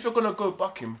 If you're gonna go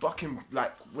buck him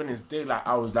like when it's daylight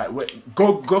hours. Like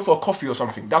go for a coffee or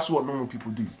something. That's what normal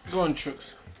people do. Go on,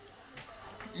 Tricks.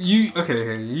 You oh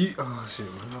shit,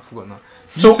 man, I forgot now.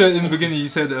 You said in the beginning. You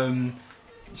said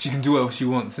she can do whatever she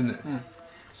wants, innit?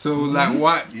 So like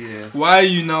why are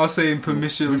you now saying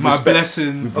permission with my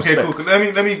blessing? Okay, cool.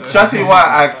 Let me shall I tell you why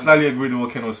I slightly agreed with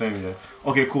what Ken was saying, yeah?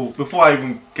 Okay, cool. Before I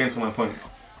even get to my point,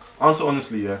 answer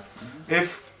honestly, yeah.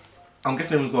 If I'm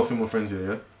guessing everyone's got a few more friends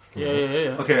here, yeah?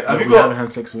 Yeah. Okay, have you haven't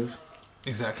had sex with?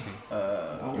 Exactly.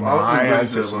 I had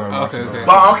sex with Okay.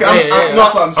 But okay,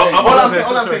 that's what I'm saying. All I'm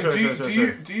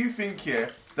saying, do you think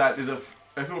that there's a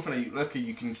female friend that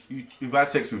you've had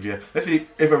sex with, yeah? Let's say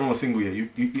if everyone was single, yeah,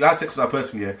 you had sex with that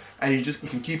person, yeah, and you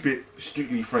can keep it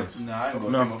strictly friends. No, I ain't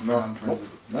got no.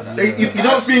 You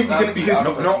don't think you can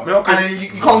and then you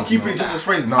can't keep it just as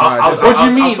friends. What do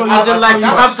you mean? As in like you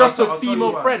have just a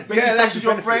female friend? Yeah, like she's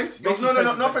your friend. No,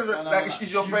 not friends. Like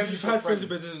she's your friend. You've had friends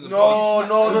with her in the past.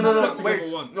 No. Wait,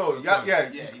 no, yeah,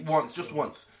 once, just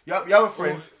once. You You have a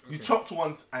friend, you chopped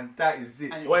once, and that is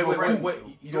it. Wait.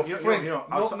 Your friend,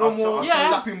 no more Yeah.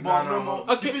 slapping bar, no more.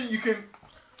 Okay. You think you can?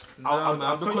 I'll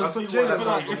tell you because what I feel like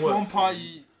doesn't if work. one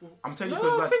party, I'm telling you No,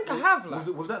 because I like think I have, like.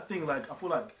 with that thing, like I feel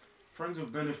like friends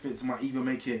with benefits might even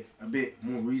make it a bit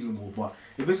more reasonable. But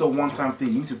if it's a one-time thing,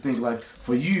 you need to think like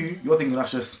for you're thinking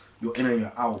that's just you're in and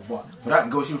you're out. But for that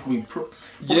girl, she probably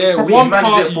one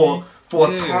managed party it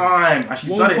for a time, and she's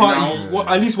one done it party, now.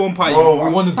 at least one party, Bro,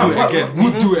 we want to do it again.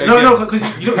 We'll do it again. No,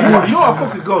 because you know how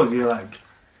close it goes. You're like,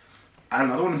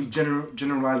 and I don't want to be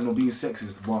generalizing or being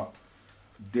sexist, but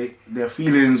their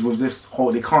feelings with this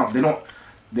whole they're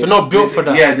not built for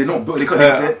that. Yeah, they're not built. They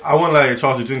can't. I want like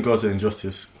Charles, you're doing girls an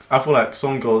injustice. I feel like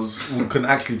some girls can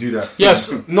actually do that.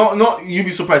 Yes. Not you'd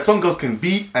be surprised. Some girls can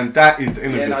beat, and that is the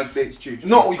end Yeah, of no, it. it's true.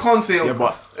 No, you can't say. Yeah,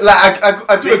 but like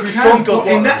I do agree. Some girls,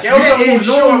 in that Girls are more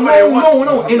sure when they want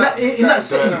no. In that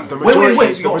setting. the Wait.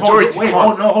 majority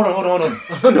Hold on.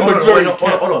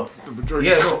 the majority.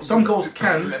 Yeah, no, some girls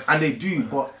can and they do,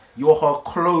 but you're her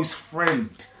close friend.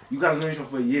 You guys know each other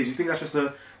for years. You think that's just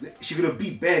she could have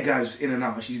beat bare guys just in and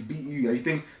out, and she's beat you. And you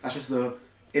think that's just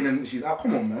in and she's out?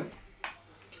 Come on, man.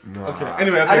 Nah. Okay.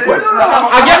 Anyway, okay.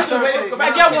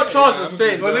 I get what Charles is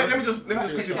saying. Well, let me just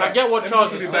quickly. I get what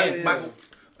Charles is saying.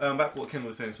 Back what Ken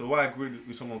was saying. So why I agree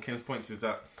with some of Ken's points is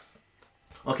that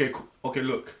okay,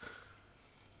 look.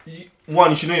 One,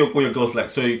 you should know what your girl's like.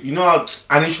 So you know how,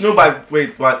 and you should know by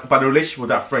the relationship with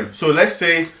that friend. So let's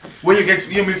say when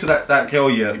you move to that girl,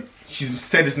 yeah, she's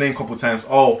said his name a couple of times.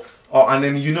 Oh, and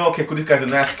then you know, okay, cool, this guy's a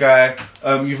nice guy.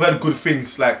 You've heard good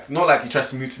things, like not like he tries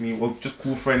to move to me, or just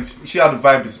cool friends. You see how the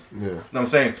vibe is. Yeah. You know what I'm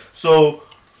saying? So,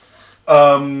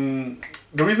 the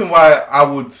reason why I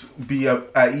would be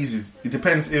at ease is it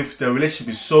depends if the relationship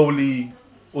is solely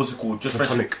what's it called? Just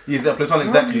platonic. Friendship. Yeah, platonic,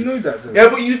 exactly. You know that, though. Yeah,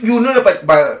 but you know that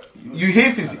by you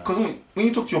hear things because when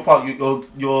you talk to your partner,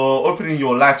 you're opening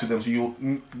your life to them. So you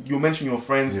mention your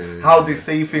friends, how they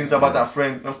say things about that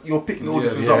friend. You're picking all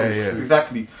these things up.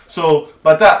 Exactly. So,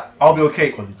 but that I'll be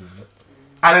okay. And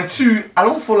then two, I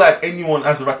don't feel like anyone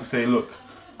has the right to say, look,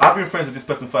 I've been friends with this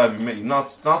person for 5 years, mate. Now,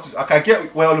 I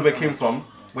get where Oliver came from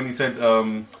when he said,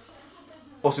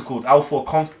 what's it called? I'll feel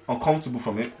uncomfortable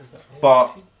from it,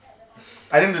 but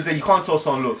at the end of the day, you can't tell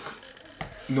someone, look,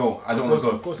 no, I don't want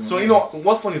to go. So, you know,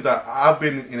 what's funny is that I've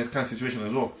been in this kind of situation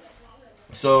as well.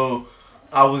 So,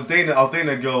 I was dating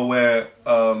a girl where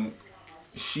her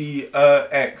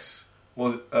ex,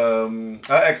 what's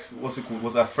it called,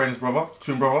 was her friend's brother,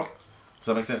 twin brother. Does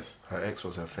that make sense? Her ex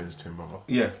was her friend's twin brother.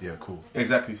 Yeah. Yeah, cool.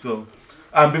 Exactly. So,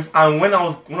 and when I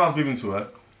was moving to her,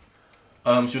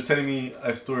 she was telling me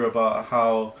a story about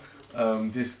how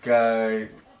this guy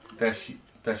that she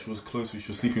was close with,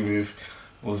 she was sleeping with,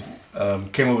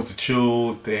 came over to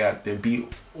chill. They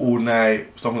beat all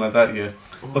night, something like that. Yeah.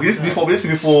 Okay, this is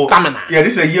before. Stamina. Yeah,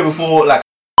 this is a year before, like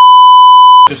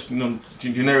just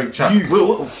generic chat.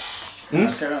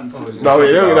 Carry on. No,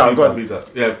 wait, I'll go on. beat that.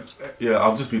 Yeah,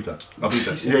 I'll just beat that. I'll beat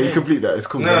that. Yeah, you complete that. It's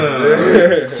cool. No.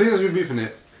 As soon as we're beeping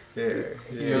it. Yeah.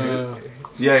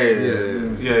 I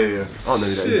don't know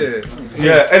who that is.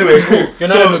 Yeah. Anyway, cool. You're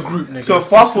not in the group, nigga. So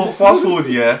fast forward.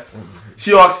 Yeah.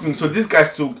 She asked me. So this guy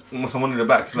still someone in the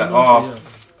back. She's like,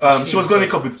 she was going to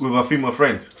link up with her female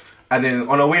friend, and then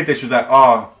on her way there, she was like,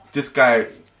 this guy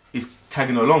is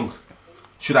tagging along.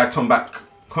 Should I turn back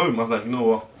home? I was like, you know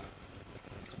what?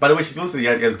 By the way, she's also he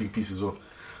has a big piece as well.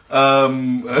 So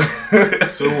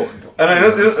what?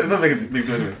 It's not making a big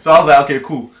deal anyway. So I was like, okay,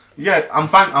 cool. Yeah, I'm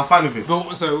fine with it.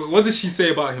 But so, what did she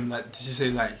say about him? Like, did she say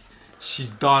like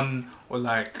she's done or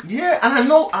like? Yeah, and I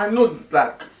know,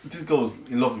 like this girl's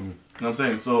in love with me. You know what I'm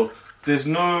saying? So there's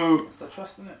no. It's the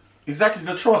trust, isn't it? Exactly, it's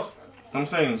the trust. You know what I'm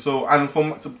saying? So, and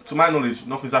to my knowledge,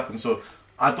 nothing's happened. So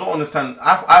I don't understand.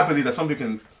 I believe that some people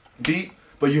can beat,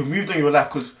 but you've moved on your life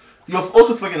because you're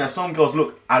also forgetting that some girls,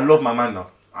 look, I love my man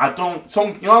now. You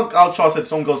know how Charles said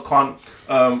some girls can't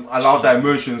allow their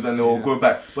emotions and they'll go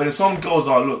back. But then some girls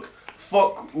are, look,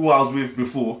 fuck who I was with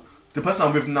before. The person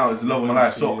I'm with now is the love of my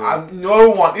life. So no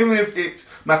one, even if it's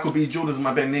Michael B. Jordan's in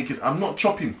my bed naked, I'm not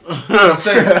chopping. You know what I'm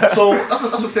saying? So that's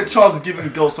what I said. Charles is giving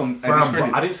girls some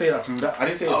discredit. I didn't say that from that. I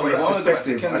didn't say it Oh, from wait, that what was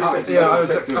perspective. it? I didn't say Yeah, from I that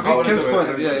perspective.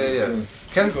 think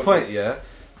Ken's point. Ken's point,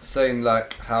 saying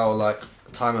like how like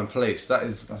time and place that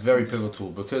is very pivotal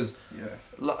because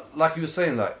like you were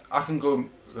saying, like I can go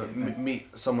meet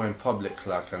somewhere in public,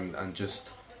 like and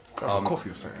just Grab a coffee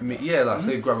or something.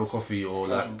 say grab a coffee or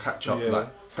like catch up, like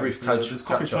brief catch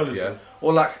up, toilets,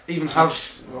 or like even have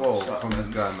come this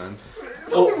guy, man,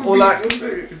 or like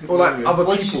other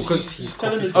people because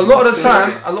a lot of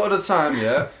the time,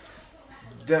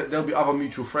 there'll be other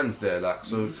mutual friends there, like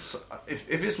so if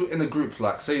it's in a group,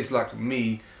 like say it's like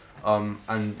me,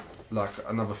 and like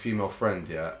another female friend,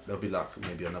 yeah, there'll be like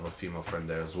maybe another female friend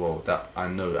there as well that I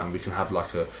know, and we can have like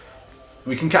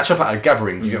we can catch up at a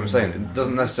gathering. Do you get what I'm saying? It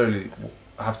doesn't necessarily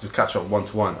have to catch up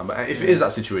 1-to-1. But if it is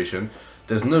that situation,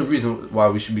 there's no reason why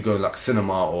we should be going like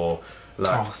cinema or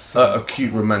like a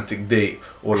cute romantic date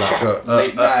or like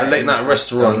a late night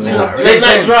restaurant, late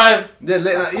night drive. Yeah,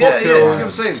 late night. Yeah, you know what I'm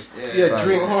saying? Yeah,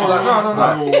 drinks. Like,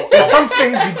 no. There's some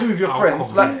things you do with your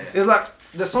friends. Like it's like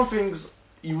there's some things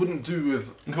you wouldn't do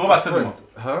with. What about cinema?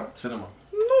 Huh? Cinema.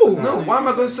 No. Why am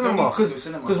I going to cinema? Because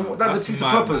that defeats the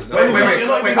purpose.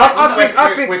 Wait.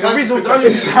 I think the reason. Wait.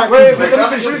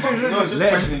 Let me finish. No, just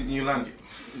questioning you, land.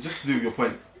 Just to do your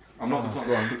point. I'm not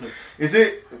going. Is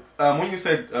it when you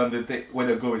said the date where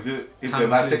they go? Is it if they've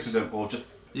had sex with them or just?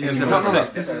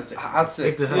 Had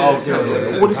sex.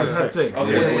 What is had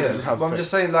sex? But I'm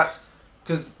just saying, like,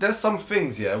 because there's some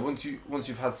things, yeah. Once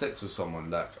you've had sex with someone,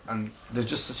 like, and there's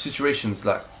just situations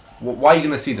like, why are you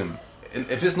gonna see them?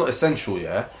 If it's not essential,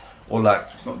 yeah, or like,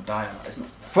 it's not dire. It's not.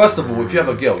 First of all, if you have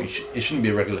a girl, it shouldn't be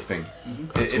a regular thing.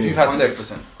 If you've had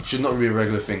sex, 100%. it should not be a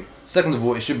regular thing. Second of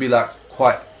all, it should be like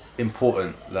quite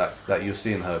important, like that you're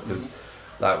seeing her, because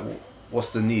like what's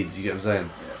the needs? You get what I'm saying?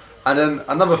 Yeah. And then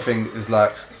another thing is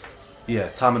like,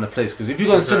 time and a place. Because if you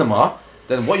go to cinema,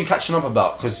 then what are you catching up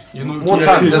about? Because more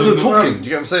time, there's no talking. Do you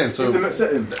get what I'm saying? So intimate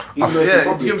setting. you get what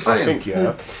I'm saying?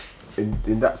 I think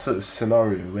in that sort of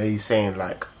scenario where he's saying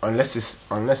like unless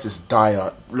it's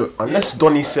dire, look, unless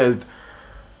Donnie said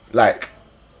like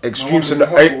extreme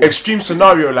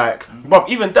scenario, like, but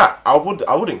even that I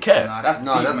wouldn't care. That's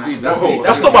deep.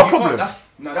 That's not my problem.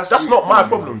 That's not my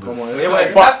problem.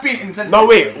 That's being insensitive. No,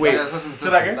 wait. So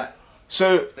that again?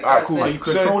 So, alright, cool. Are you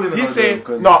controlling he's her saying,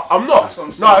 then? no, I'm not. That's what I'm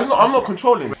No, saying. it's not. I'm not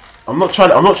controlling. I'm not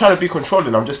trying to be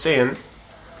controlling. I'm just saying,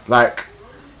 like,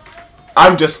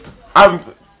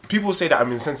 people say that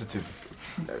I'm insensitive.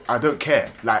 I don't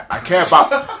care. Like, I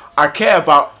care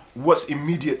about what's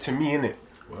immediate to me, innit?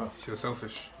 Wow, you're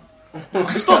selfish.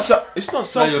 It's not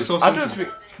selfish. you're I don't think.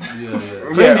 Yeah.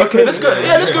 Yeah. Okay. Let's go.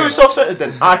 Yeah. Let's go with self-centered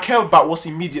then. I care about what's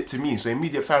immediate to me. So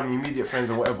immediate family, immediate friends,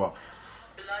 and whatever.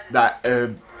 That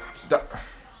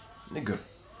nigga.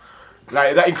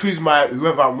 Like that includes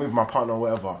whoever I'm with, my partner or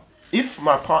whatever. If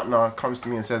my partner comes to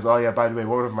me and says, "Oh yeah, by the way,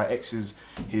 one of my exes,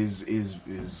 his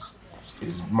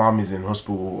mom is in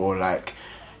hospital," or like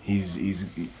he's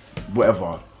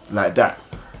whatever like that,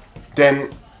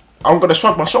 then I'm gonna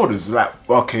shrug my shoulders. Like,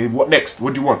 okay, what next?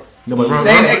 What do you want? No, but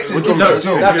Saying ex is different.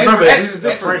 remember, this is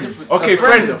different. Okay,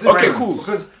 friend. Okay, cool.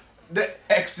 Because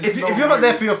Ex is if you're not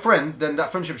there for your friend, then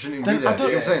that friendship shouldn't even be there. I don't-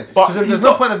 You know what I'm saying? But Because he's there's no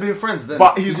not- point of being friends. Then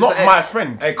But he's not just my ex.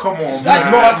 friend. Hey, come on. That's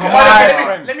not not my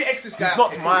friend. Let me ex this guy. He's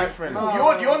not my friend.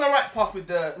 Cool. You're on the right path with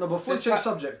the. No, before the we change ti-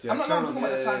 subject, yeah. I'm not talking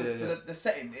about the Yeah, time yeah, to yeah. the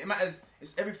setting. It matters.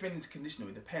 It's everything is conditional.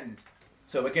 It depends.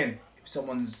 So again, if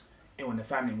someone's ill in the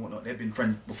family and whatnot, they've been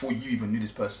friends before you even knew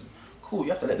this person. Cool, you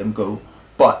have to let them go.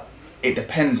 But it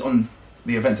depends on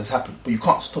the events that's happened. But you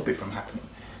can't stop it from happening.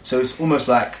 So it's almost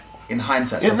like in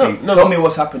hindsight. Yeah, Okay, no, tell but- me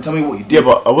what's happened. Tell me what you did. Yeah,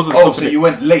 but I wasn't Oh, stopping so it. you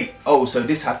went late. Oh, so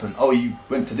this happened. Oh, you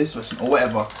went to this restaurant or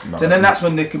whatever. So then that's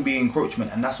when there can be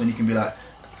encroachment, and that's when you can be like,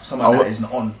 someone that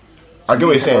isn't on. I get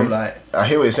what you're saying. Like, I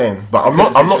hear what you're saying, but I'm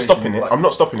Because not of the stopping it. situation, I'm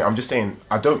not stopping it. I'm just saying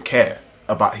I don't care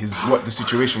about what the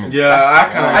situation is. Yeah,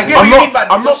 I can. I get I'm what you not- mean, but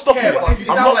I'm not don't stopping care, it. but you I'm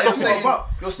sound not like stopping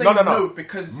it. You're saying No. no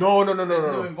because No. there's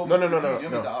no involvement.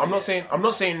 No. I'm not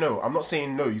saying no. I'm not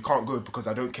saying no. You can't go because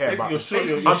I don't care about. You're sure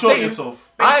I'm saying yourself.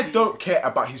 I don't care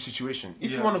about his situation.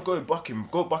 If you Yeah. want to go buck him,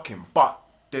 go buck him. But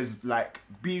there's like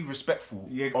be respectful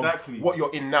Yeah, exactly. of what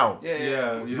you're in now.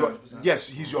 Yeah. Yes,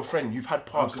 he's your friend. You've had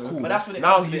past, cool. But that's when it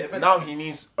now comes to the events. now he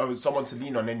needs someone to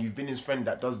lean on, and you've been his friend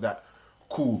that does that.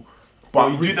 Cool. Well,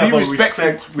 But you be do that, but respectful.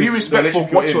 respect Be with respectful the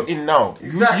of what relationship you're in now.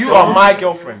 Exactly. You are my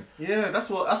girlfriend. Yeah, that's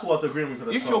what I was agreeing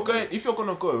with. If you're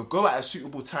gonna go at a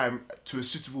suitable time to a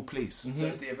suitable place. So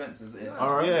it's the events.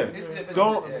 Alright. Yeah. It's the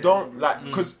events, Don't like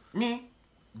because me.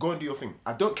 Go and do your thing.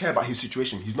 I don't care about his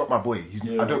situation. He's not my boy.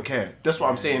 I don't care. That's what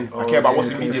I'm saying. I care about what's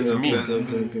immediate to me.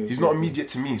 He's not immediate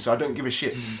to me, so I don't give a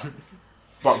shit.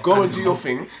 But go and do your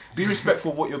thing. Be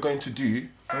respectful of what you're going to do.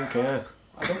 Don't care.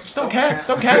 Don't care.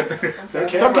 Don't care. Don't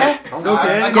care. Don't care.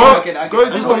 I Go get it.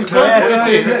 do what you're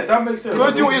doing. Yeah, that makes sense.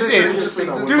 Go do what you're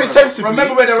doing. Do it sensibly.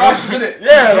 Remember where the rice is in it?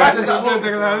 Yeah, Rice right. is at home.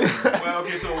 Well,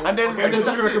 okay, so And then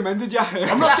that's it. recommended, yeah.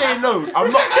 I'm not saying no.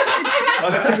 I'm not.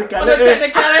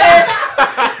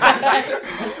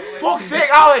 Fuck's sake,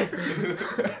 Ali.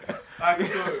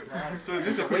 So this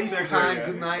is a quick segue. Yeah.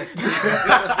 Good night.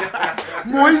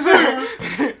 Moise.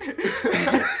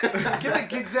 Give it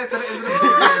gigs there to the end of the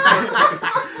season.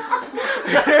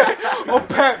 Oh,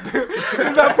 Pep.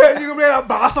 Is that Pep? You can play that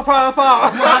That's the power.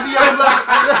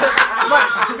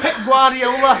 Pep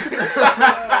Guardiola.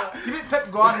 Give it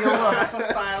Pep Guardiola. That's a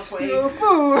style for You're a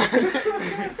fool.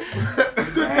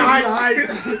 Good night.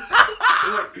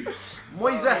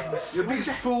 Moise, you're the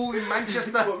biggest fool in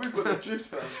Manchester. We've got the drift,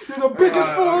 fam. You're the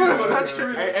biggest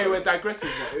fool. Hey, we're digressing.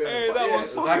 Hey, that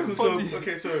was fucking funny.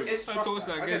 It's I told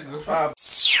that again.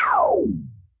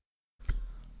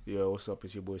 Yo, what's up?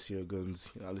 It's your boy Sierra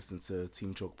Guns. I listen to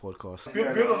Team Chalk podcast.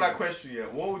 Build on that question, yeah.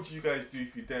 What would you guys do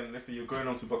if you then, let's say you're going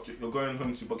home to buck your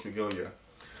girl, yeah,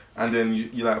 and then you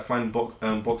like find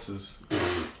boxers.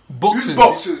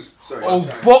 Boxers. Sorry. Oh,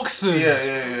 boxers.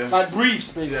 Yeah. Like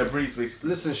briefs, basically. Yeah, briefs basically.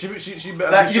 Listen, she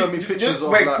better Like, show me pictures of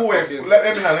wait, like cool, wait. fucking-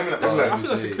 Let me know. I feel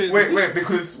that's a clear. Wait,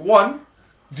 because one,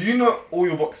 do you know all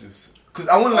your boxes? Because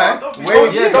I won't lie. Don't be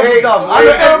dumb. I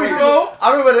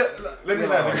remember that. Let me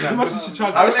know. Let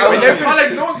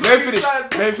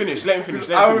him finish.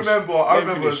 I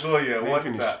remember as well, yeah. What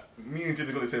is that? Me and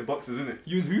Jalen got the same boxes, innit?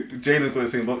 You and who? Jalen got the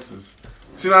same boxes.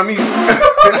 See what I mean?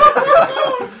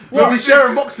 We'll be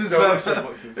sharing boxes, No, we're man. sharing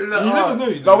boxes. You never know.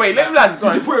 No, wait, let him land. Go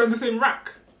Did you on. put it in the same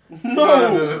rack?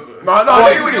 No.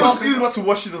 He was about to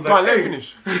wash his. I was Go on, like, let him hey,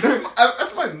 finish.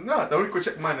 that's fine. No, they only go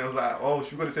check mine. I was like, oh,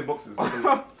 should we got the same boxes?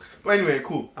 But anyway,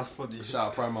 cool. That's funny. Shout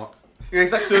out Primark. Yeah,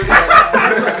 exactly. So,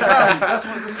 That's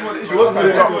what it is.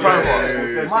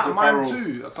 Mine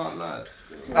too. I can't lie.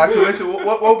 so let's say,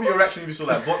 what would be your reaction if you saw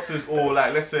like boxes or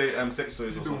like let's say sex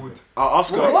toys or something? I'll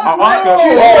ask her.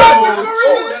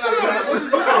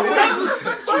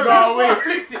 No, wait.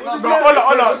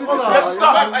 Let's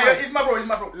start. He's my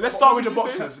bro. Let's start with the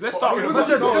boxes. Let's start with the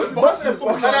boxes. Just boxes.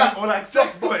 Or like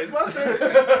sex toys.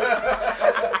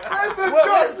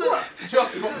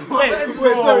 Just boxes. Wait,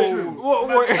 sorry.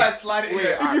 What? Slide it in.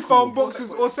 If you found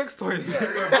boxes or sex toys?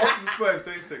 Boxes first,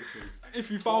 then sex toys. If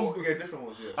you found, Yeah, different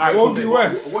ones. Yeah. Alright, what would be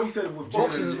worse? What you said with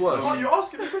Boxes Jalen, is worse. Oh, you're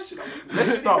asking the question.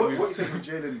 Let's start what you with said with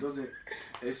Jalen doesn't.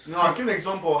 It's No, I'll give an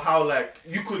example of how like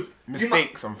you could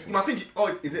mistake something. You might think,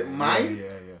 is it mine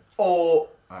Yeah. or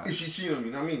is she cheating on me?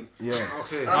 You know what I mean? Yeah.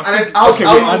 Okay. I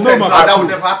know my that would boxes.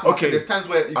 never happen. Okay. There's times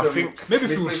where you I can think maybe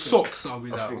if it was misplace socks, I'll be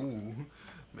like, think- ooh.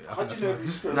 How do you know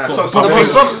if you Nah, Socks.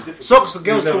 Socks,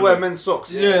 girls can wear men's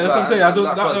socks. Yeah, that's what I'm saying. I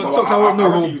don't. Socks, I won't know.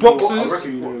 But I boxes.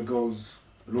 reckon you know it goes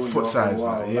Foot size,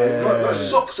 like, No, yeah.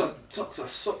 socks are socks,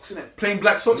 innit? plain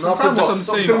black socks. No, from that's Primark. what I'm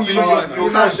saying. Some you know, Your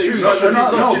That's true.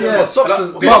 Yeah, socks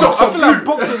is. I feel like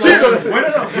boxes. Are,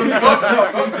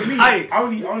 I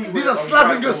only These wear are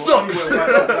Slazenger socks.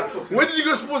 When did you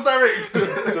go Sports Direct?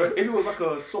 So if it was like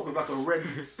a sock with like a red,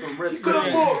 some red. You could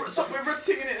have bought socks with red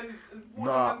ting in it and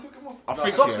Nah. took him off. I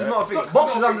think Socks is not a thing. Socks is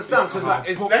Boxes not a understand thing. because like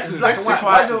it's black and Let's white.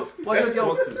 Why is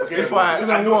your If I So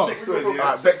then what?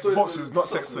 boxes, not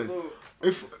sex toys.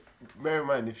 If bear in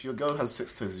mind, if your girl has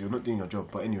sex toys, you're not doing your job.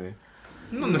 But anyway.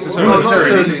 not necessarily. Not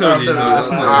necessarily. No, that's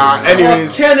not.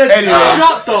 Anyways. Shut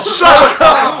the Shut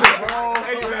up.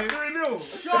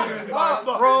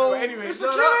 Bro, Anyway,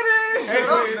 Shut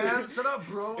up,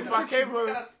 bro. if I came home,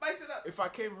 Spice it up. if I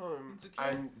came home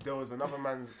and there was another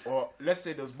man's, or let's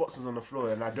say there's boxes on the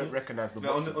floor and I don't recognize the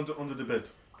boxes under the bed.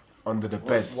 under the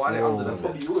bed. Why are they under the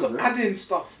bed? Stop adding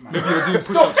stuff, man. Maybe you're doing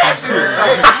push-ups.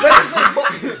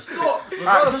 Stop.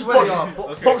 Just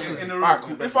boxes. Boxes. In a room. Alright,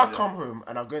 cool. If I come home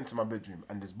and I go into my bedroom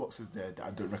and there's boxes there that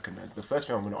I don't recognize, the first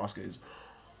thing I'm going to ask her is,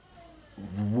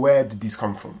 where did these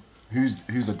come from? Whose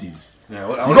are these? Yeah,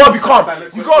 You gotta be calm.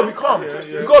 You gotta be calm. You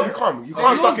gotta be calm. You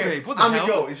can't start babe. What the I'm the hell?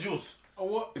 girl. It's yours.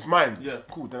 It's mine. Yeah.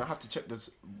 Cool. Then I have to check this.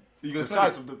 You The gonna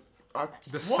size of the.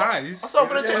 The size? I said I'm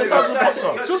gonna check the size of the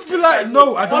boxer. Just be like,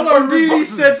 no, I don't Allah own these really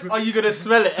boxes. said, are you gonna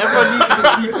smell it? Everyone needs to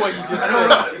keep what you just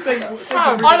said.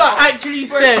 Fam, Allah actually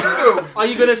said, are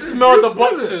you gonna smell the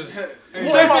boxes? So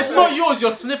if it's not yours,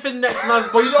 you're sniffing next man's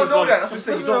boxes. You don't know on. that. That's what I'm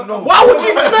saying. You don't know. Why would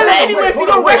you smell it anyway if you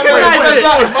don't recognize it?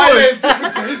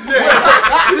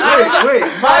 Wait.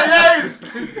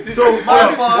 So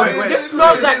wait. This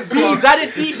smells like beans. I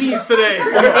didn't eat beans today.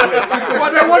 But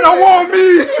they wanna warn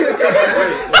me.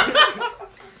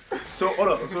 So hold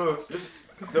up. So just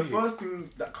the first thing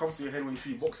that comes to your head when you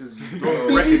see boxes, you don't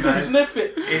You need to recognize. sniff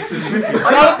it. It's the sniffing.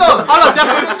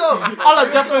 Allah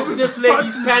definitely sniffs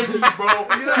ladies' panties, bro.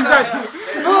 He's like,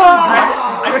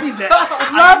 I need that.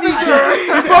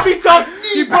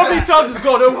 he probably tells his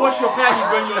girl, don't wash your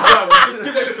panties when you're done. Just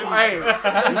give it to me.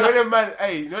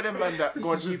 Hey, you know them man that go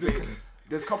on eBay.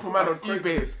 There's a couple man on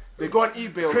eBay. They go on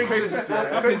eBay or Craigslist,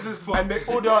 and they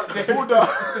order.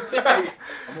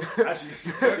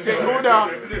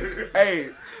 Hey,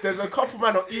 there's a couple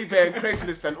man on eBay and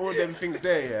Craigslist and all them things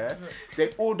there, yeah?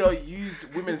 They order used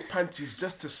women's panties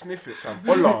just to sniff it, fam.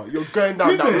 Hola, you're going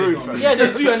down that road, fam. Yeah,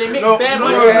 they do, and they make bare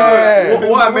money.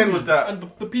 What I meant was that. And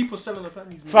the people selling the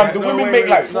panties. Fam, the women make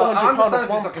like £400 I off understand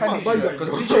one it's panty. like a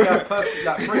because t-shirt have perfect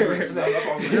like fragrance in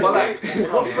it. But like,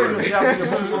 what fragrance you have in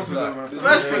your boots?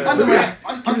 First thing, underwear,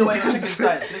 you're checking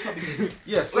size. Let's not be silly.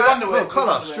 Yes, underwear,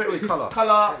 colour, straight away colour.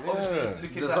 Colour, obviously, look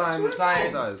at Design,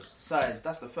 that. Size.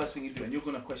 That's the first thing you do, and you're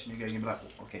gonna question your girl. You'll be like,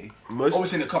 okay. Most-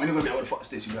 Obviously, in the comment, you're gonna be like, what the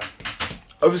fuck is this? You'll be like,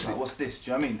 Obviously, what's this?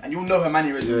 Do you know what I mean? And you'll know her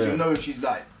mannerisms. You'll know if she's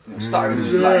like, stuttering, if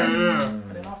she's like.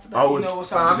 And then after that, I would- you know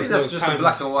what's I happening. think that's just a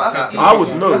black and white. That's I would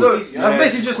know. That's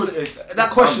basically just that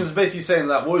question is basically saying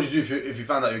like, what would you do if you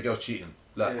found out your girl's cheating?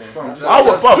 Like, I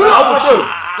would know.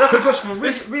 that's the question.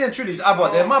 Really and truly, it's either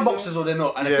they're my boxes or they're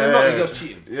not, and if they're not, your girl's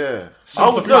cheating. Yeah. I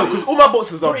would know, because all my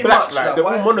boxes are Pretty black, much, like, like, they're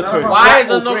why- all monotone. Why black is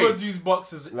or another grey. dude's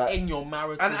boxes Like- in your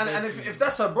marital And bedroom? if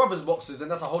that's her brother's boxes, then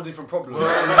that's a whole different problem. Whoa.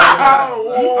 You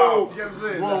know what I'm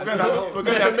saying? Whoa, we're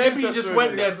gonna have Maybe he incest just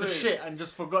went already. there to shit and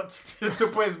just forgot to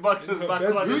put his boxes back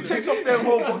on. Who takes off their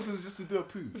whole boxes just to do a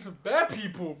poo? Bare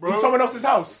people, bro. In someone else's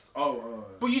house.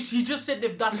 But he just said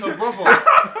if that's her brother.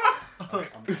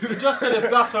 He just said if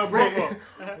that's her brother.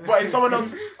 But in someone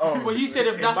else. Oh. But he said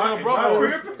if that's her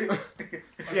brother.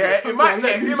 Yeah, in my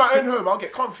own home, I'll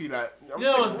get comfy, like.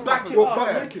 Yo, back it What, up.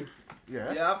 butt naked?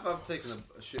 Yeah. Yeah, I've taken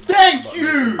a shit. Thank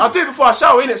you. I'll do it before I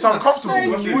shower, innit? So I'm comfortable.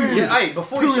 Yeah, hey,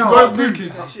 before you shower. Butt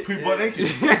naked. Poo butt naked.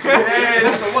 Yeah,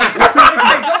 that's the one.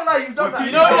 Hey, don't lie, you've done that.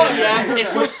 You know what? Yeah, it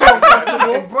feels so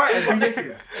uncomfortable. Brighton.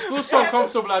 It feels so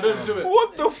uncomfortable. I don't do it.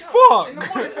 What the fuck? In the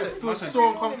morning, It feels so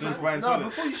uncomfortable. Brian No, Toilet.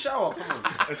 before you shower, come on.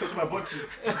 I touched my butt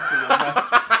cheeks.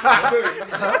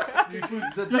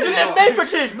 You didn't pay for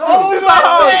King. No, Oh my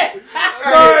God.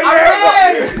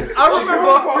 I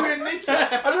remember.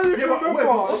 I don't even remember.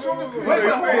 What's wrong with you? Wait,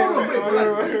 hold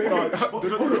on.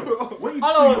 When you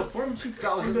Hello. put your bottom cheeks,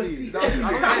 that was me. I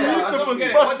don't get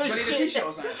it. What's the t-shirt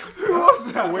or something? What's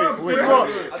that? Wait. I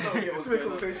don't get what's going on.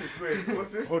 What's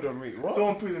this? Hold on, wait. What?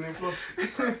 Someone pooed and then flushed.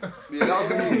 Yeah, that was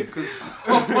me. Because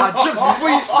before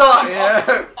you start,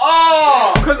 yeah.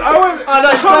 Oh! Because I went. I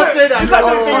know, you can't say that.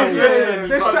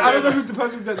 They set, I don't know who the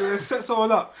person that they set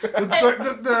someone up.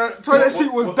 The toilet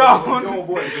seat was down.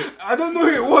 I don't know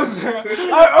who it was.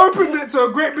 I opened it to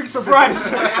a great big surprise.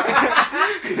 The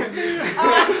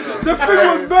thing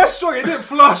was bare strong. It didn't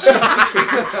flush.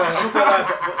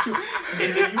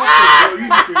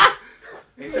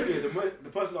 They said, yeah, the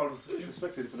person I was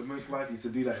suspected for the most likely to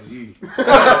do that is you.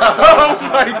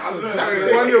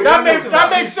 That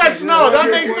makes sense now. That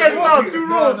makes sense now. 2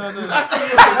 rows. You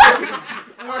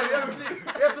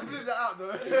have to bleep that out,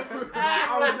 though.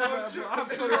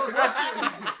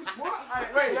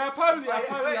 Wait, yeah, apparently I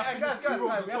think it's 2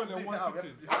 rolls of toilet and 1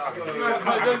 sitting.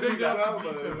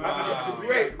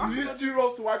 Wait, you use 2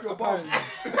 rolls to wipe your bum.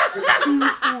 2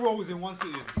 full rolls in 1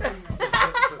 sitting.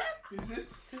 Who's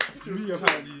this? Me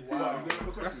apparently.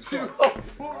 That's true.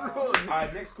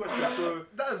 Alright, next question. So,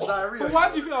 That is diarrhea. But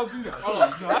why do you think I'll do that? No,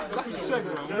 that's a shag,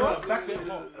 bro.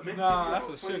 Nah, that's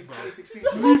a shag, bro.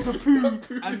 Leave the poo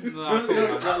and nah, come on,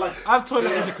 man. I have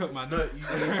toilet etiquette, man.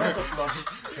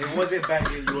 It wasn't back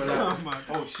then. You were Oh, like, man.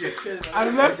 oh shit. I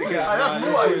left it. That's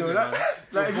more, you know.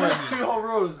 Like, if you have 2 whole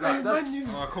rows, like, that's.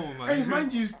 Oh, come on, man. Hey, man,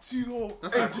 use 2 whole.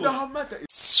 That's Hey, like do you know how mad that is?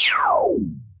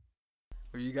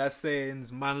 What you guys saying?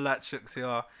 Man Latchooks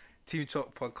here. Team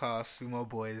Chalk podcast with my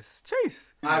boys. Chase.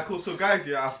 Alright, cool. So, guys,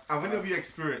 yeah, and whenever you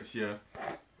experience, yeah.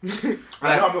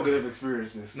 I know I'm not going to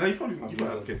experience this. No, you probably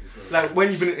okay. Like when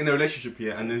you've been in a relationship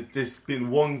here, and then there's been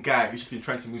one guy who's just been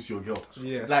trying to move to your girl.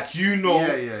 Yes. Like you know.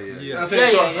 Yeah. I'm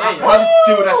saying, so how do you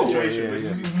deal with that situation?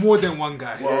 basically? More than one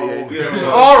guy.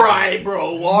 Yeah. Alright,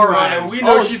 bro. Alright. We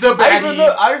know she's a baddie.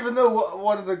 I even know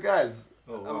one of the guys.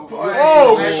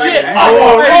 Oh, shit.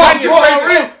 That's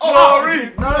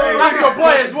your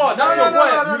boy as well. That's your boy.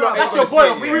 That's your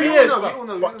boy of 3 years.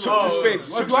 But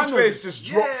Chuck's face just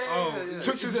dropped.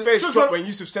 Chuck's face dropped when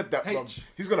Yusuf said that, bro.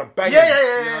 He's gonna bang him.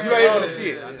 Yeah. You're not even gonna see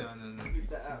it.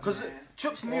 Because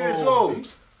Chuck's new as well.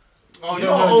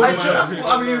 Oh, That's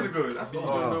how many years ago? That's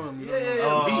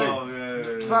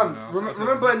Fam,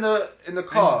 remember in the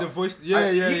car? The voice. He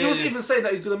was even saying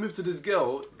that he's gonna move to this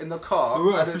girl in the car. We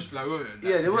weren't and then- official, like, we weren't.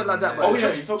 Yeah, they weren't like that. But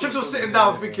Chucks was sitting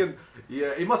down thinking,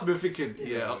 yeah, he must have been thinking,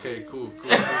 yeah, okay, cool.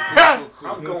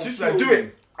 I'm going just like do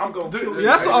it. I'm going to do it.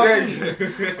 Yeah, that's what I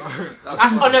think.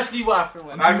 That's honestly what I feel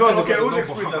like. I got okay. Who's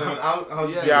experienced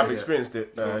that? Yeah, I've experienced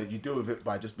it. You deal with it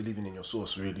by just believing in your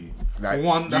source, really. Like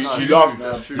One, that's you true. love.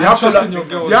 You have to. trusting your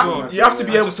girl as well. You have to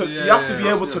be able to. Yeah, You have to be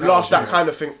able to laugh that kind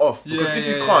of thing off. Because Yeah, if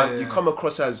you yeah, can't, yeah. you come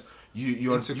across as you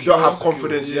don't have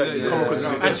confidence. You come across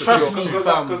as and trust me,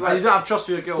 fam. Because you don't have trust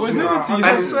for your girl.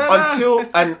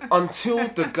 Until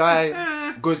the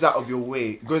guy goes out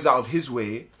of his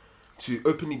way to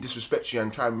openly disrespect you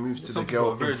and try and move to the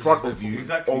girl in front of you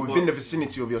or within the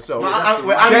vicinity of yourself,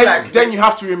 then you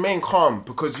have to remain calm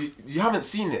because you haven't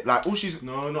seen it. Like all she's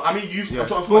no. I mean, you've seen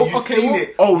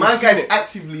it. Oh, man, seen guys it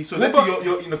actively. So let's say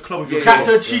you're in the club with your catch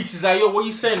girl. her cheeks. Is like, yo, what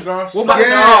you saying, girl? What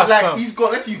about like he's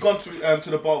gone? Let's say you've gone to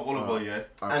the bar with Oliver,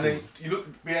 and then you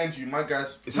look behind you. My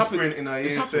guy's whispering in her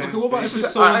ear. Okay, what about this is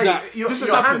someone that this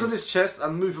has happened on his chest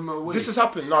and move him away? This has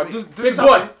happened. No, this has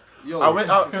happened. I went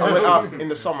out in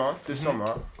the summer, this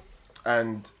summer,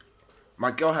 and my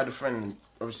girl had a friend.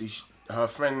 Obviously, her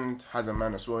friend has a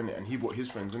man as well in it, and he brought his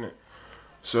friends in it.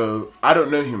 So I don't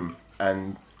know him,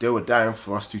 and they were dying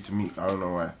for us two to meet. I don't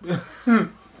know why.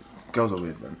 Girls are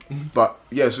weird, man. But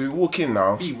yeah, so we walk in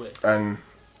now, and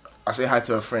I say hi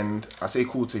to her friend. I say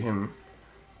cool to him.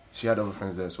 She had other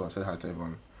friends there, so I said hi to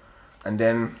everyone. And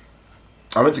then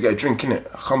I went to get a drink in it.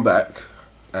 I come back,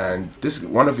 and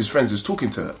one of his friends is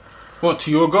talking to her. What,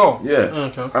 to your girl? Yeah.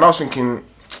 Okay. And I was thinking,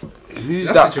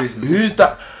 who's that? Who's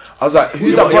that? I was like,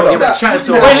 who's that brother? Wait,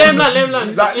 let him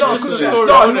land. Like, no, because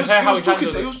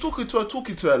he was talking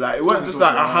to her. Like, it wasn't just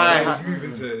like a hi.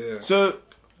 Moving to it, yeah. So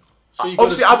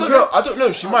obviously, I don't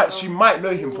know. She might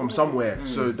know him from somewhere.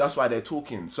 So that's why they're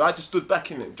talking. So I just stood back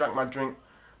in it, drank my drink,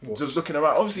 just looking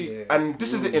around. Obviously, and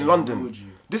this isn't in London.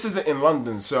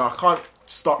 So I can't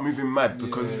start moving mad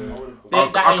because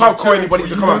I can't call anybody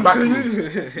to come and back me.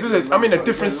 I'm in a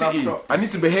different city. I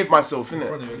need to behave myself,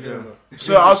 innit?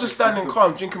 So I was just standing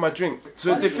calm, drinking my drink.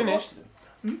 So they finished.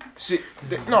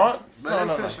 No.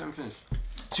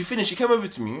 She finished. She came over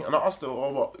to me and I asked her,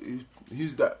 "Oh, what?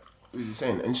 Who's that? Who's he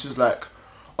saying?" And she was like,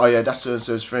 "Oh yeah, that's so and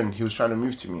so's friend. He was trying to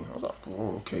move to me." I was like,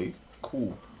 "Oh, okay,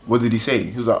 cool. What did he say?"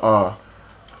 He was like,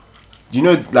 you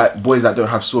know, like boys that don't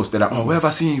have sauce, they're like, "Oh, where have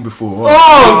I seen you before?"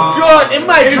 Oh God, in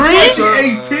my dreams,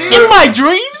 in my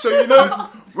dreams. So you know,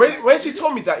 when she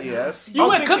told me that, you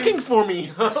were cooking for me.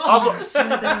 I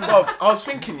was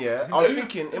thinking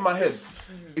in my head,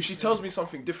 if she tells me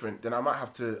something different, then I might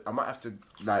have to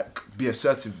like be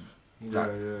assertive.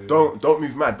 Like, don't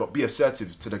move mad, but be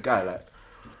assertive to the guy, like.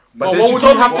 But what would he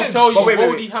have to tell you? What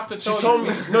would he have to tell you? She told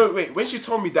me no. Wait, when she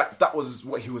told me that was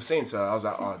what he was saying to her, I was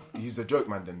like, "Oh, he's a joke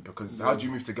man." Then because how do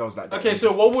you move to girls like that? Okay,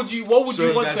 so what would you want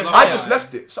to? I just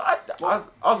left it. So I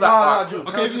was like,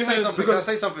 okay, can I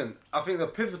say something? I think the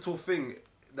pivotal thing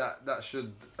that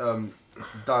should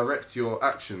direct your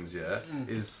actions,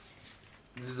 is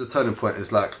this is a turning point.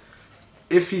 Is like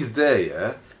if he's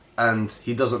there, and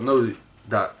he doesn't know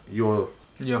that you're.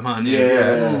 Yeah, man.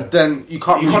 Then you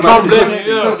can't blame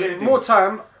it. More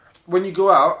time when you go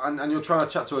out and you're trying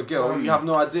to chat to a girl, you have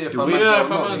no idea if I'm mad or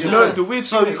not. You know the weird.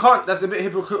 So you can't. That's a bit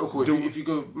hypocritical if you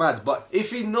go mad. But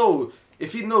if he knows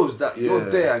that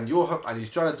you're there and he's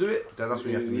trying to do it, then that's what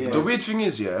you have to do. The weird thing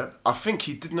is, I think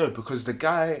he did know because the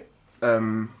guy, his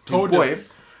boy,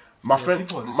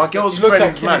 my girl's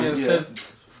friend, man.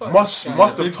 Must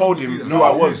have told him who I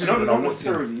was. Not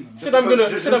necessarily. Said I'm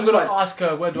gonna ask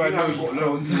her where do I know you from.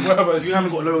 You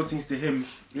haven't got loyalties to him.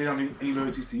 You don't have any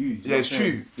loyalties to you. Yeah, it's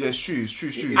true. It's true.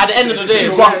 At the end of the day,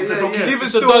 even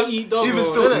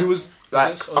still, he was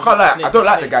like, I can't lie. I don't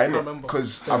like the guy innit?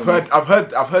 Because I've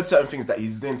heard certain things that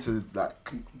he's doing to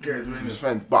like his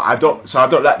friend, but I don't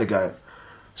like the guy.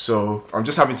 So I'm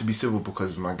just having to be civil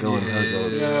because my girl and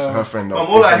her friend.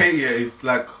 All I hate here is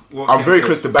like I'm very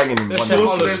close to banging him.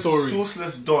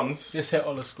 Sauceless dons. Just hit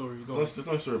all the story. There's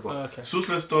no story, but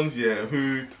sauceless dons,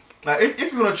 who like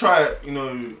if you're gonna try,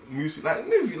 music like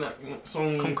maybe like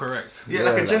song. Come correct. Yeah,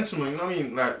 like a gentleman. You know what I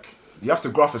mean? Like you have to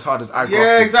graft as hard as I.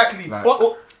 Yeah, exactly. Like,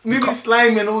 maybe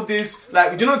slime and all this.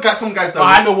 Like, you know, some guys that.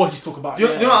 I know what he's talking about. You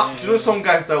know, some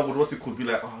guys that would what's it called? Be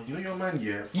like, oh, you know your man,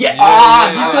 Yeah. He's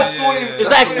not story. Is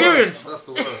that experience? That's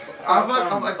the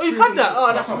worst. You've had that.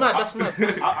 Oh, that's mad.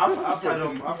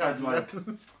 I've had like.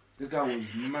 This guy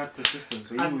was mad persistent,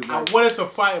 so he was like, I wanted to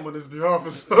fight him on his behalf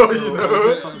as well, you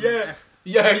know. Yeah.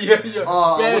 Let me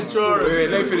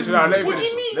finish. Let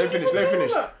me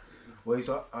finish. Well,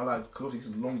 so I like, cause it's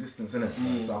long distance,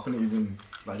 innit? So I couldn't even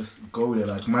like just go there.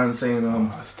 Like man saying,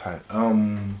 that's tight.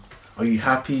 Are you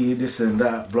happy? This and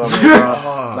that, blah blah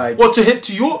blah. Like what to hit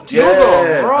to your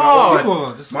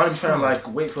bro? Man trying to like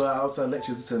wait for outside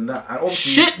lectures, this and that. And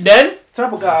obviously, shit, then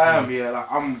type of guy I am.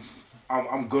 Like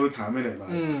I'm go time, innit?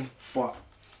 Like, but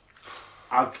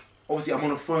obviously I'm on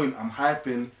the phone, I'm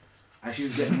hyping, and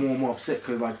she's getting more and more upset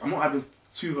because like I'm not hyping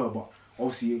to her, but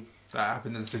obviously. That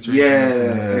happened in the situation.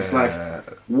 Yeah, it's like,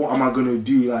 what am I gonna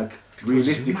do? Like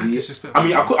realistically, I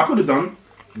mean, I could have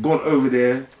gone over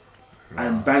there,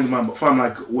 and bang man, but fam,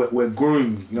 like we're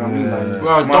growing, you know what I mean? Like, We're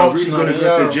am I adults really now, gonna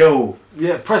go to jail?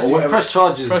 Yeah, press Or whatever.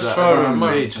 charges. Press that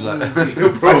charges, age, like.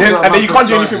 And then you can't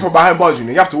do anything from behind bars, you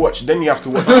know. You have to watch. Then you have to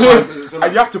watch.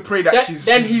 And you have to pray that she's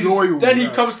loyal. Then he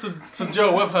comes to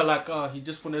jail with her like, oh, he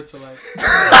just wanted to like.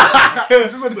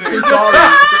 just wanted to say sorry.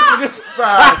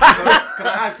 Can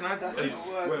I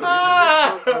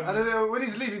And then when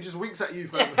he's leaving, he just winks at you.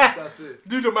 That's it.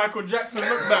 Do the Michael Jackson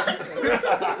look back.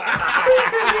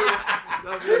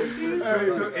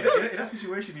 So in that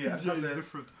situation, yeah,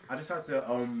 different. I just had to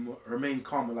remain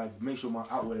calm and like make sure my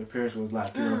outward appearance was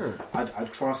like, you know, I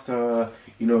trust her,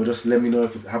 you know, just let me know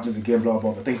if it happens again, blah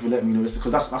blah. But thank you for letting me know this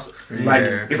because that's like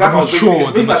it's like I was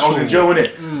in jail,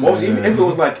 innit? Obviously, if it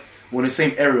was like we're in the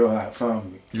same area, like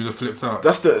fam, You'd have flipped out.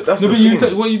 That's the No, thing.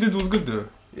 but what you did was good though.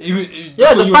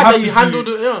 Yeah, the fact that you handled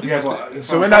it, yeah. But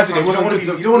So when I did it, you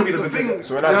don't want to be the thing.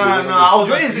 So when I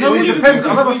did it, It depends.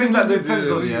 Another thing that depends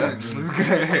on Yeah.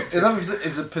 Another thing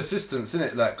is a persistence, isn't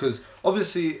it? Like, because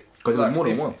obviously, Because it was more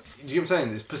than once. Do you know what I'm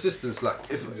saying? It's persistence. Like,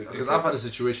 because I've had a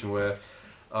situation where,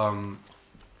 my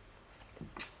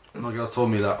girl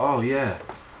told me like, oh yeah,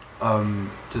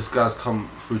 this guy's come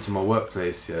through to my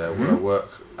workplace, yeah, where I work.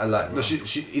 And like, no,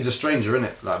 he's a stranger,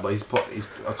 innit? Like, but he's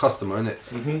a customer, innit?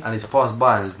 And he's passed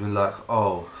by and has been like,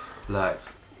 oh, like,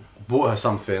 bought her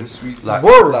something,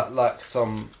 like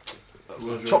some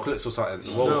chocolates or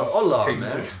something. Well, Allah,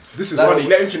 man. This is Like, funny.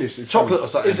 Let him finish. It's chocolate or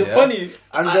something. Is it yeah? funny?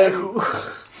 And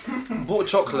then bought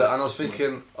chocolate, and I was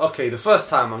thinking, okay, the first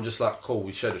time I'm just like, cool,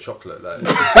 we share the chocolate. Like,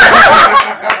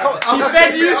 You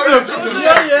fed Yusuf.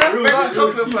 Yeah. You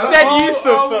fed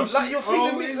Yusuf. like you're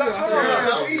thinking me,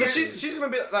 like, because she's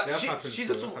gonna be like, she's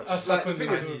a talk, like, the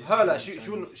thing is, her, like, she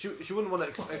wouldn't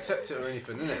want to accept it or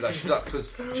anything, innit? Like, because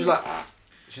she's like.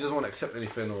 She doesn't want to accept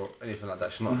anything or anything like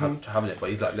that. She's not having it, but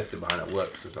he's like left it behind at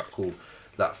work. So it's like cool,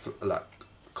 like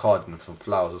card and some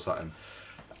flowers or something.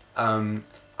 I'm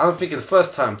thinking the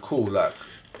first time, cool, like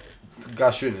the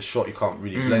guy shooting the shot, you can't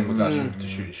really blame a guy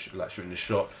shooting the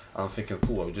shot. I'm thinking,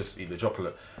 cool, I'll just eat the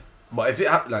chocolate. But if it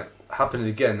happened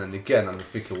again and again, I'm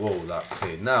thinking, whoa, like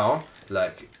okay, now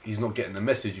like he's not getting the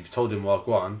message. You've told him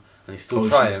Wagwan and he's still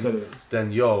trying.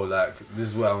 Then yo, like this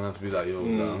is where I'm gonna have to be like, yo,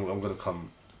 I'm gonna come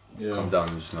down.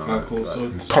 Just now. Cool.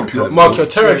 Like, So Mark your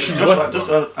territory.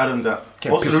 Just add on that.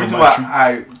 Also, the reason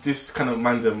why this kind of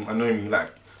man them annoy me,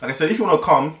 like I said, if you want to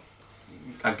come,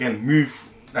 again, move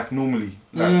like normally,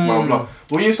 like blah blah.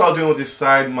 But when you start doing all this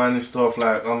side man and stuff,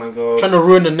 like oh my god, Trying to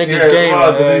ruin the nigga's game.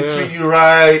 Bro, does he treat you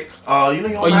right? You know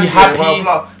you're Are you man, happy? Blah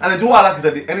blah. And then what I like is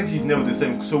that the energy is never the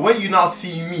same. So when you now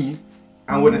see me.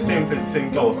 And we're in the same place, the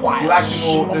same girl. You're acting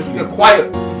all, you're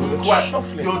quiet.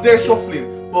 You're there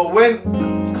shuffling. But when,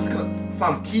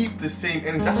 fam, keep the same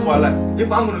energy. That's why, like, if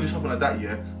I'm gonna do something like that,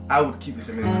 yeah, I would keep the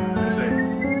same energy. You know what I'm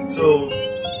saying? So,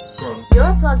 go on.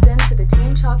 You're plugged into the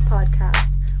Team Chalk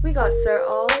podcast. We got Sir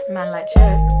Ols, Man Like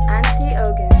Chips, and T.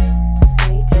 Ogans.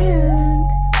 Stay tuned.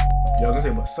 Yeah, I was gonna say,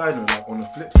 but side note, like on the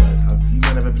flip side, have you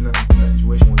man ever been in that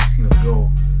situation where you've seen a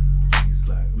girl, she's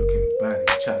like looking bad, and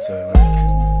you chat to her,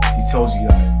 like, he tells you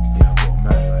like, yeah, I've got a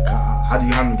man, like, how do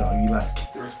you handle that? Are you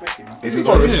like, is it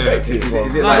got respect? Is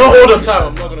it like, not all the time,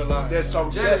 I'm not gonna lie. There's some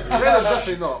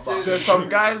definitely not. But there's some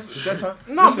guys.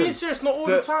 No, I'm being serious, not all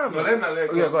the time. But man. then,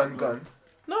 Yeah, go on.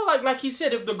 No, like he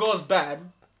said, if the girl's bad,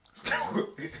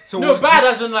 So no, what- bad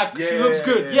as in like she looks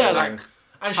good, yeah, like,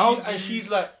 and How do she's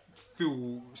like,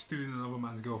 feel stealing another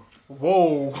man's girl.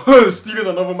 whoa, stealing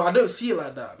another man. I don't see it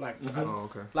like that. Like, Oh,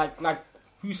 okay. like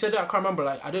who said that? I can't remember.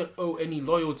 Like, I don't owe any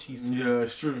loyalties to them. yeah,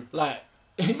 it's true. Like,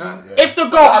 if the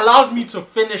girl allows me to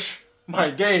finish my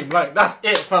game, like that's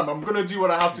it, fam. I'm gonna do what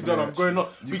I have to do. And I'm going on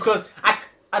because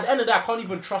at the end of the day, I can't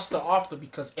even trust her after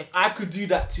because if I could do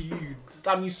that to you,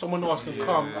 that means someone else can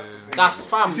come. That's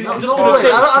fam. See, I'm no, just gonna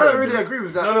take. I don't really agree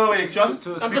with that. No, wait, John.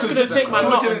 I'm just gonna take my So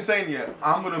what nut. you're saying, yeah,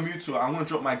 I'm gonna mute to it. I'm gonna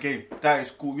drop my game. That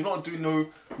is cool. You're not doing no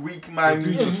weak man.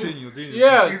 You're doing your thing.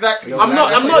 Yeah, Exactly. I'm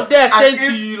not there saying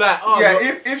to you like, oh, yeah, your-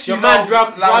 if she your man now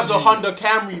drives a you- Honda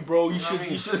Camry, bro. You should.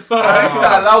 if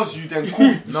that allows you, then cool.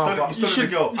 You still the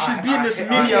girl. You should be in this I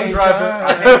mini I'm hate-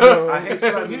 driving. I hate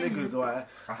slimy niggas though. I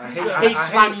hate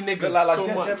slimy niggas like, so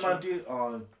them much. man did,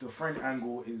 the friend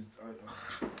angle is.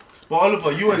 But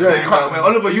Oliver, you were saying that.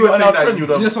 Oliver, you were saying that you'd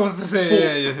Yes, I wanted to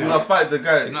say, you'd have fight the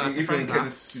guy No, that's a if you're in friend,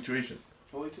 this situation.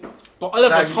 But Oliver's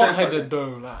Like you said, hot-headed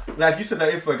though. Like you said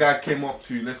that if a guy came up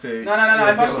to, let's say, No.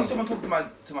 If I see someone talking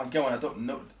to my girl and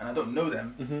I don't know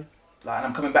them, like, and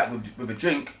I'm coming back with a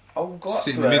drink, I'll go up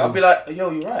Sit to in the her. I'll middle. be like,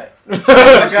 yo, you're right.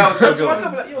 Like, I'll tell To my girl.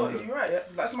 girl, be like, yo, you're right. Yeah?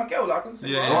 That's my girl. Like, I can say,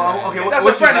 Yeah, oh, yeah. Okay, if that's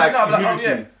what's a friend, like, I'll be like, he's oh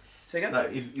moving yeah. to? Say again?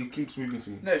 Like, he keeps moving to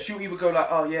me. No, she'll either go like,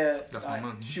 oh yeah, That's like, my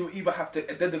man. she'll either have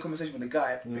to end the conversation with the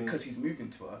guy because he's moving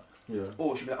to her, Yeah.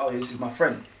 or she'll be like, oh yeah, this is my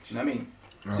friend. Do you know what I mean?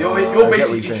 So I you're get what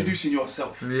basically you're saying. introducing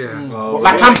yourself. Yeah.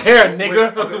 Like I'm here,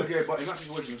 nigga. Okay, but in that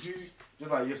situation, who, just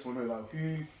like yes or no, like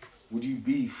who would you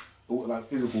beef or like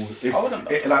physical if I wouldn't.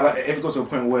 if it goes to a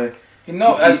point where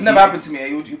It's never happened to me.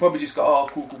 You probably just go, oh,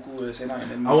 cool, say nothing.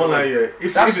 And then I won't lie, yeah.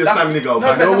 If That's- he's a slimy nigga, no, I know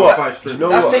that's what that- fight straight.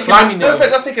 that's taking Slimy no nigga.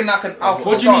 offense, that's taking like an alpha.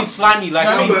 What do you mean stance. slimy? Like, You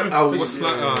know I what I mean, mean? would- What's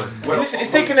like? Listen,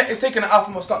 it's taking an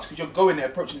alpha more stance because you're going there,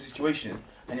 approaching the situation,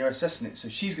 and you're assessing it. So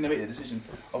she's gonna make the decision.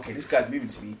 Okay, this guy's moving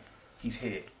to me. He's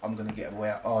here. I'm gonna get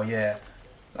away. Oh yeah,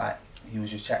 like he was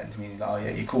just chatting to me. Like, oh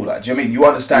yeah, you're cool. Like, do you know what I mean? You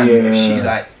understand if she's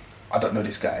like, I don't know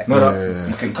this guy.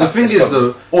 You can cut. The thing is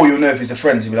though, or you'll know if he's a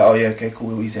friend. So you'll be like, oh yeah, okay, cool.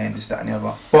 What are you saying? This, that, and the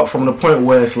other. but from the point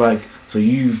where it's like, so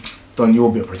you've done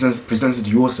your bit, presented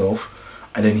yourself,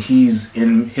 and then he's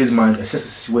in his mind assess the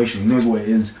situation. He knows what it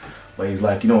is, but he's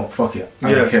like, you know what, fuck it,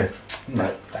 I don't care.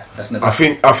 No, that's never. I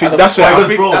think that's where I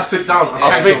think Bro, sit down.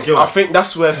 I think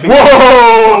that's where things.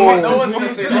 whoa! No one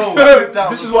says this.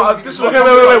 This is what. This is what.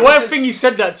 Wait. What if he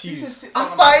said that to you? I'm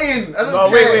fighting. I don't No,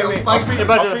 care. wait. I'm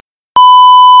fighting.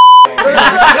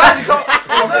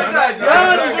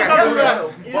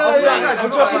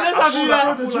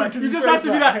 You just have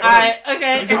to be like, alright,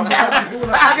 okay.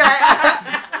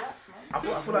 I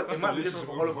feel like it might be different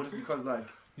for Oliver just because like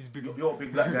you're a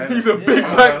big black guy. He's a big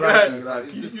black guy.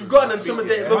 Like, You've got an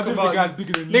intimidating look The about guy's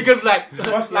bigger than you. niggas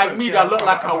like me that look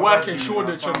like I work in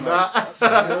Shoreditch and that.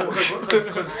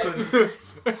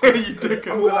 You dick.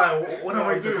 I'm like, when I'm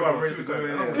ready to go, I'm ready to go.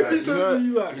 If he says to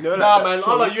you like, Nah, man,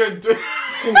 all of you ain't doing.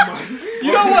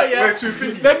 You know what? Yeah.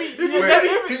 Let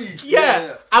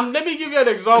me give you an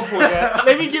example. Yeah.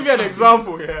 Let me give you an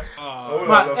example. Yeah.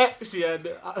 My ex. Yeah.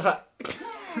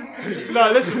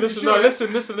 No,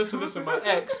 listen. My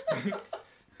ex.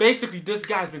 Basically, this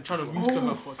guy's been trying to move to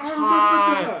her for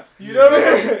time. You know what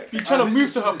I mean? He's trying to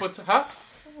move to her for time.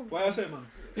 why I say, man?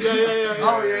 Yeah.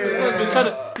 Oh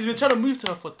yeah. He's been trying to move to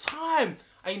her for time.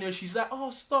 And you know, she's like, oh,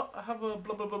 stop, I have a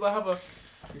blah, blah, blah, blah, I have a...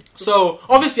 So,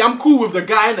 obviously, I'm cool with the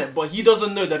guy in it, but he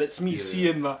doesn't know that it's me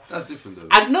seeing that. that's different though.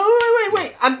 And no,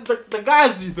 wait. And the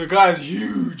guy's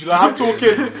huge. Like, I'm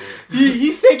talking...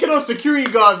 He's taking on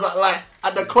security guards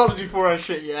at the clubs before and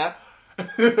shit, yeah?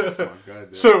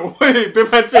 So, wait,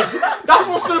 big man, that's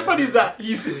what's so funny is that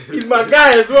he's my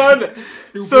guy as well, isn't it?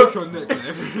 He'll So- break your neck and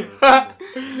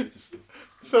everything.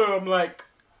 So I'm like,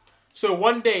 so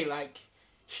one day like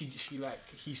she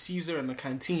he sees her in the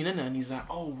canteen innit? And he's like,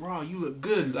 oh raw, you look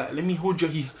good. Like let me hold you.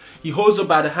 He holds her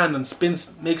by the hand and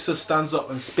makes her stands up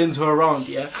and spins her around.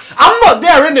 Yeah, I'm not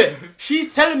there innit.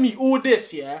 She's telling me all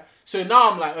this. Yeah. So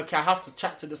now I'm like, okay, I have to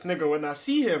chat to this nigga when I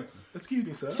see him. Excuse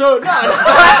me, sir. So nah,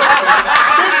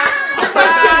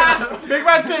 big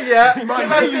man thing, yeah. Big man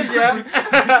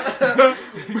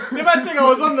thing,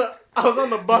 I was on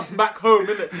the bus back home,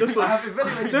 innit? This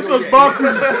was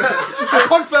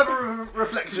Barcoo. On further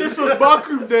reflection. This was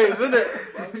Barcoo days,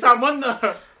 innit? So I'm on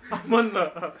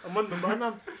the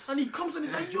man, and he comes and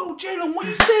he's like, yo, Jalen, what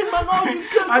you saying, man? Oh, you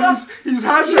good, man? His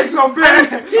handshakes on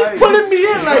bed. He's pulling me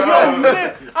in like, yo,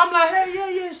 man. I'm like, hey,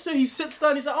 yeah. So he sits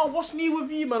down, he's like, oh, what's new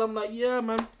with you, man? I'm like, yeah,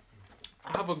 man.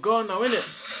 I have a girl now, innit?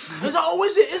 He's like, oh,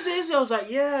 is it? I was like,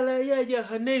 yeah.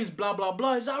 Her name's blah, blah,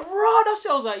 blah. He's like, raw, that's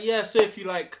it. I was like, yeah, so if you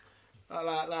like,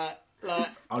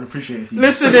 I would appreciate it.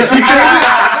 listen, if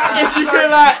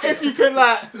you could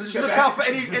Just look out for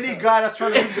any guy that's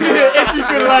trying to. if you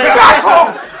could like back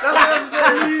off.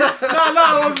 No,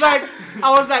 I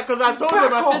was like, because I told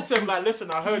him, I said to him like, listen,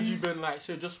 I heard you've been like,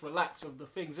 so just relax with the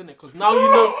things, innit? Because now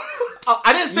you know.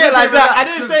 I didn't say it like that. I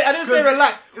didn't say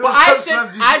relax. But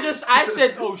I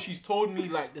said, oh, she's told me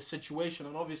like the situation,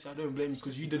 and obviously I don't blame you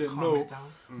because you didn't know.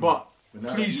 But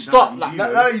please stop. Like,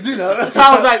 Now you do know. so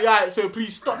I was like, yeah, so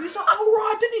please stop. He's like, oh,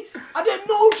 right, I didn't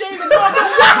know, Jaden.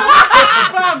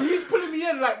 Fam, he's pulling me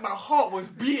in like my heart was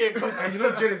beating because And you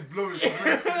know Jaden's blowing.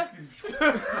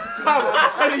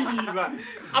 I'm telling you, like,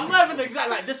 I'm not even exact.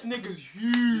 Like, this nigga's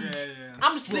huge.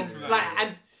 I'm 6, like,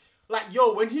 and like,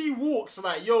 yo, when he walks,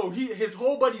 like, yo, his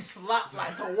whole body slapped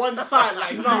like to one side,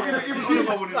 like, no, I'm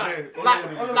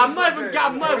not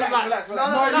even like,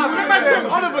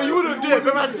 Oliver, you wouldn't do it.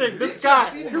 But man, saying this guy,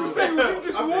 he was saying, you do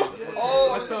this walk.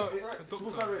 Oh,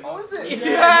 is it?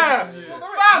 Yeah,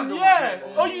 fam, yeah.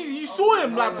 Oh, you saw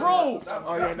him, like, bro.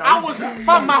 I was,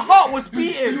 fam, my heart was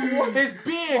beating. His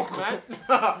beard, man.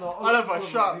 Oliver,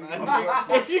 shut, man.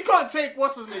 If you can't take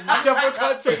what's his name, you definitely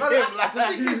can't take him. Like, The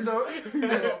thing is though,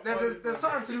 there's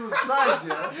something to do with size,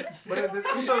 yeah. But then there's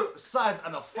also size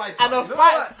and a fighter. and a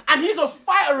fight, and he's a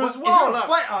fighter as well. If you're a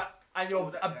fighter, and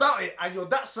you're about it, and you're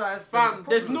that size. Fam,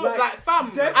 there's no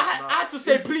fam. I had to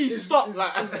say, please stop.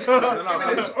 Like, It's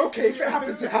okay, if it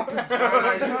happens, it happens. You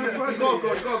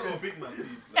gotta go big man,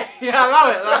 please. Like, yeah, allow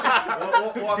it.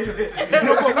 Like, what I'm trying to say.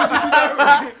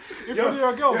 In front of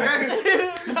your girl. No,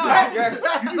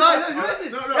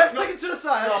 let's take it to the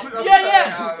side.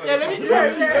 yeah. Let me try.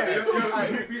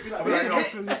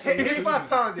 Listen. It's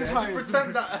 £5. This Yeah. how Just it pretend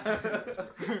that.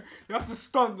 You have to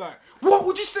stunt like, what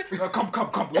would you say? No, come,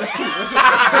 let's talk.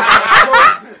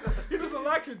 He doesn't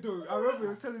like it though. I remember he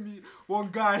was telling me one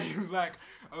guy, he was like,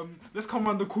 let's come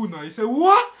round the corner. He said,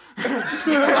 what?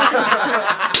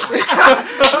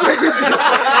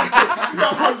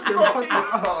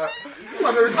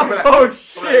 Oh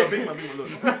shit! Big man, look.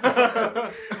 No,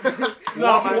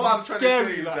 What man, I'm it's trying scary.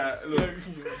 to say is that, look,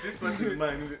 this person is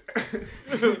mine, isn't it?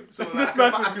 So, like, This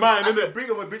person is mine, isn't it? Bring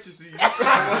other bitches to you.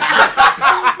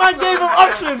 Man gave him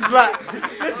options. Like,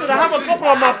 listen, I have a couple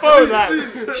on my phone. Like,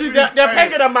 they're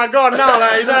bigger than my god now.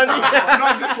 Like, you know what I mean?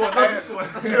 Not this one.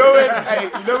 You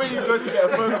know when you go to get a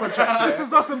phone contract? This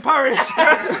is us in Paris.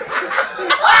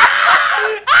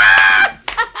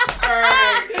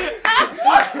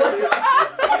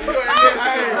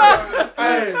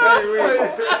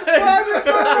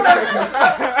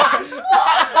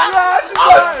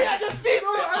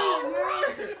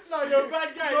 No, you're a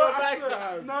bad guy. You're a bad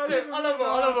guy. No, Oliver.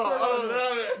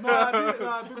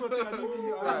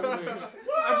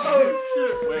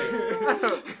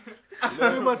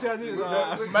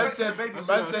 I Man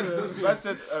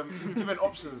said, he's given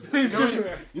options.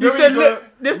 You He said, look,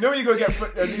 you know when you go get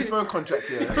a new phone contract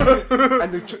here, and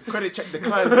the credit check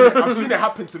declines. innit? I've seen it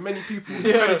happen to many people.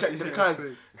 The credit check declines.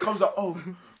 It comes up, oh,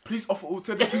 please offer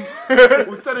alternative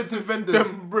vendors.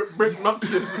 brick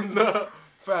knuckles and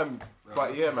Fam,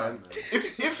 but yeah, man.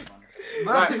 If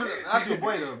That's your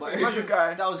boy though. But If imagine the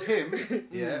guy- that was him,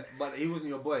 yeah, but he wasn't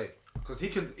your boy. Because he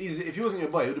could easily, if he wasn't your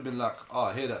boy, he would have been like, oh,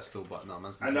 I hear that still, but no,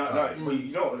 man. And but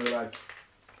you know what? Like,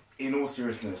 in all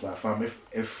seriousness, like, fam, if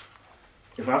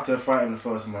I have to fight him the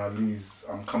first time I lose,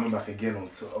 I'm coming back again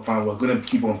until. Fam, we're gonna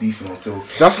keep on beefing until.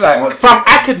 That's like, Fam,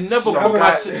 I could never put Fam,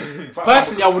 myself.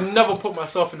 Personally, I would never put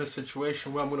myself in a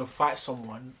situation where I'm gonna fight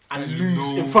someone and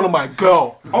lose in front of my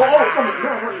girl.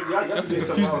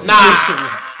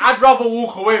 I'd rather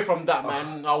walk away from that,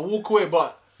 man. I'll walk away,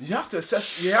 but you have to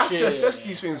assess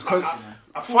these things because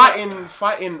fighting in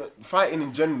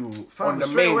general on the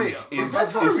mains is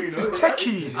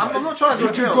techie. I'm not trying to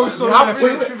You can go so hard.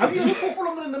 Have you ever fought for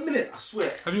longer than a minute? I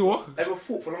swear. Have you what? Ever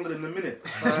fought for longer than a minute?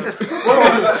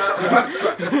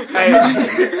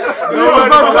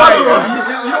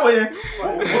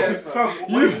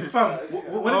 Fam,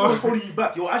 when it was holding you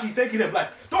back, you're actually taking them like,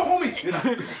 don't hold me. You're like,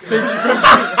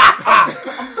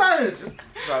 I'm tired.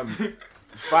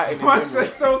 Fighting in Man general.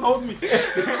 said, don't hold me.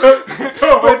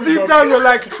 But deep down, you're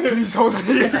like, please hold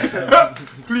me.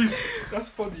 Please. That's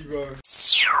funny, bro.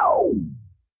 Socials,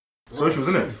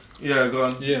 isn't it? Yeah, go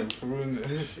on. Yeah, for real.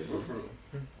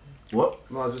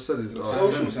 What? No, I just said it.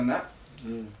 Socials and that.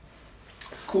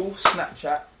 Cool.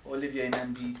 Snapchat. Olivier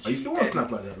Nandi. Are you still on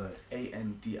Snap like that? Like?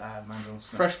 ANDI. Man's on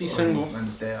Snap. freshly single.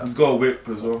 Man's there. He's got a whip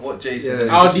as well. What Jason?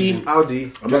 Audi.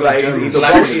 I'm like, he's a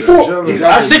 6 foot. German.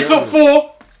 6'4".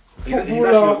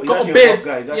 Footballer, got a beard.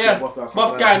 Yeah,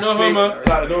 buff guy, no homo.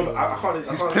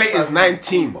 His plate is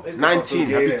 19. 19.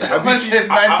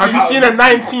 Have you seen a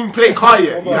 19 plate car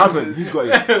yet? You haven't. He's got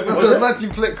it. That's a 19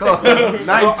 plate car.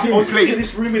 19 In plate.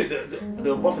 this room,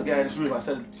 the buffest guy in this room, I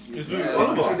said, No,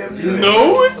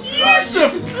 it's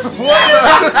Yusuf.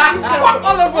 Fuck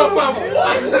Oliver, fam.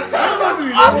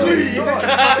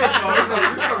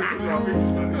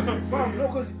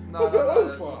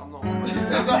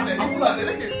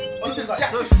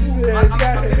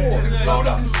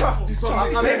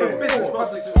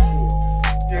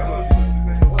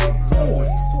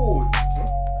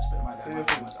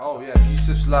 Oh yeah,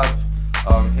 Yusuf's Lab.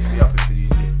 Hit me up if you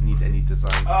need any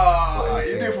design.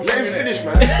 You do it for free. Let him finish,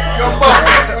 man. You're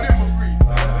buff. You do it for free.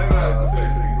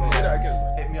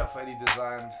 Hit me up for any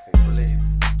design related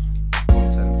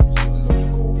content.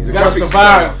 He's a You gotta graphic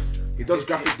survive. designer. He does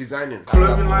graphic designing.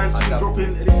 clothing line soon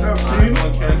dropping anytime soon.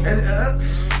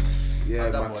 Yeah,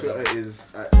 my Twitter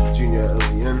is at Junior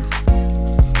LVN.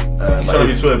 He's trying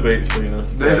to be Twitter bait, so you know.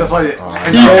 That's why. He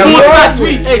forced that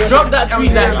tweet. Hey, drop that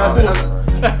tweet. That he forced.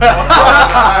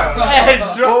 Hey,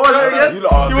 drop that. You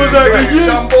lot are He was like the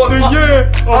year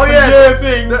of the year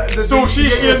thing. So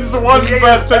Shishins 1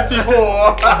 verse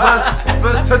 24.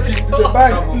 Verse 20.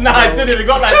 Nah, I didn't. It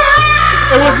got like.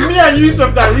 It was me and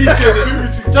Yusuf that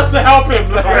retweeted just to help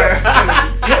him. Like.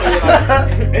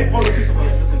 If politics about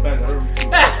this is bad, I don't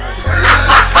retweet.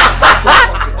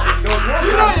 Do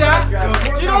you know, yeah?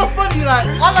 Do you know what's funny? Like,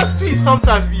 Allah's tweets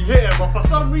sometimes be hitting, but for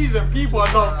some reason, people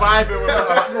are not vibing with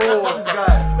us. Oh, this guy.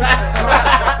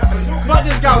 Fuck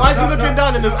this guy. Why is he looking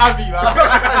down in his Avi? Like?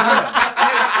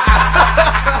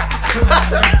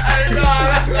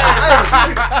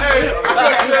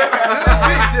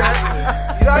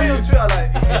 You know how you on Twitter,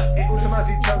 like, it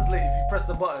automatically translates if you press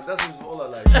the button. That's what all I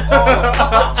like.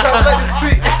 Translate this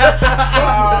tweet.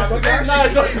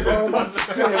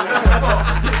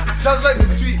 Translate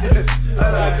this tweet.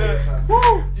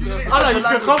 Allah, you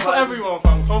can come for everyone,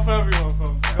 fam. Come for everyone,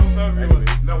 fam. Come for everyone.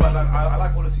 No, but like, I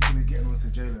like all the sequel he's getting on to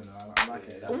Jalen. I like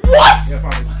it. What? Yeah,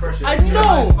 fam, it's pressure. I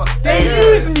know. They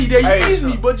use me. They use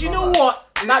me. But you know what?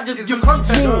 That just gives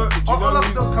content. more. All of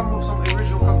it does come with some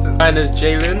original content. Mine is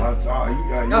Jalen.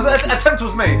 Attempt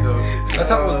was made though.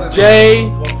 Attempt was made. J.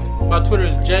 My Twitter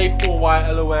is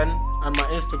J4YLON and my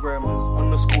Instagram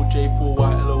is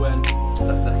 _J4YLON.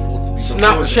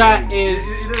 Snapchat is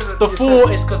the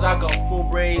 4 is because I got 4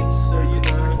 braids, so you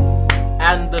know.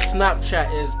 And the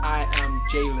Snapchat is I am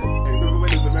Jalen. Hey, remember when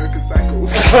it was American Psycho?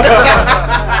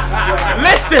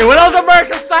 Listen, when I was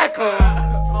American Psycho.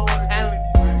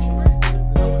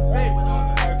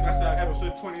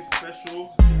 Episode 20 special.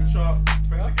 Team Sharp.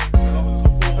 Thanks again for the love and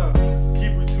support.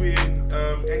 Keep retweeting.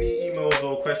 Any emails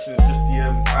or questions, just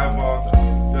DM either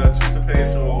the Twitter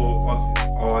page or us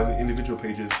or the individual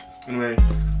pages. Anyway,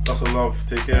 lots of love.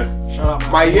 Take care. Shut up,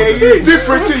 My yay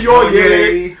different to your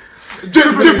yay.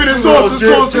 Dipping in sauce and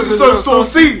sauce and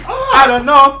sauce. I don't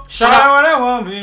know. Shut up.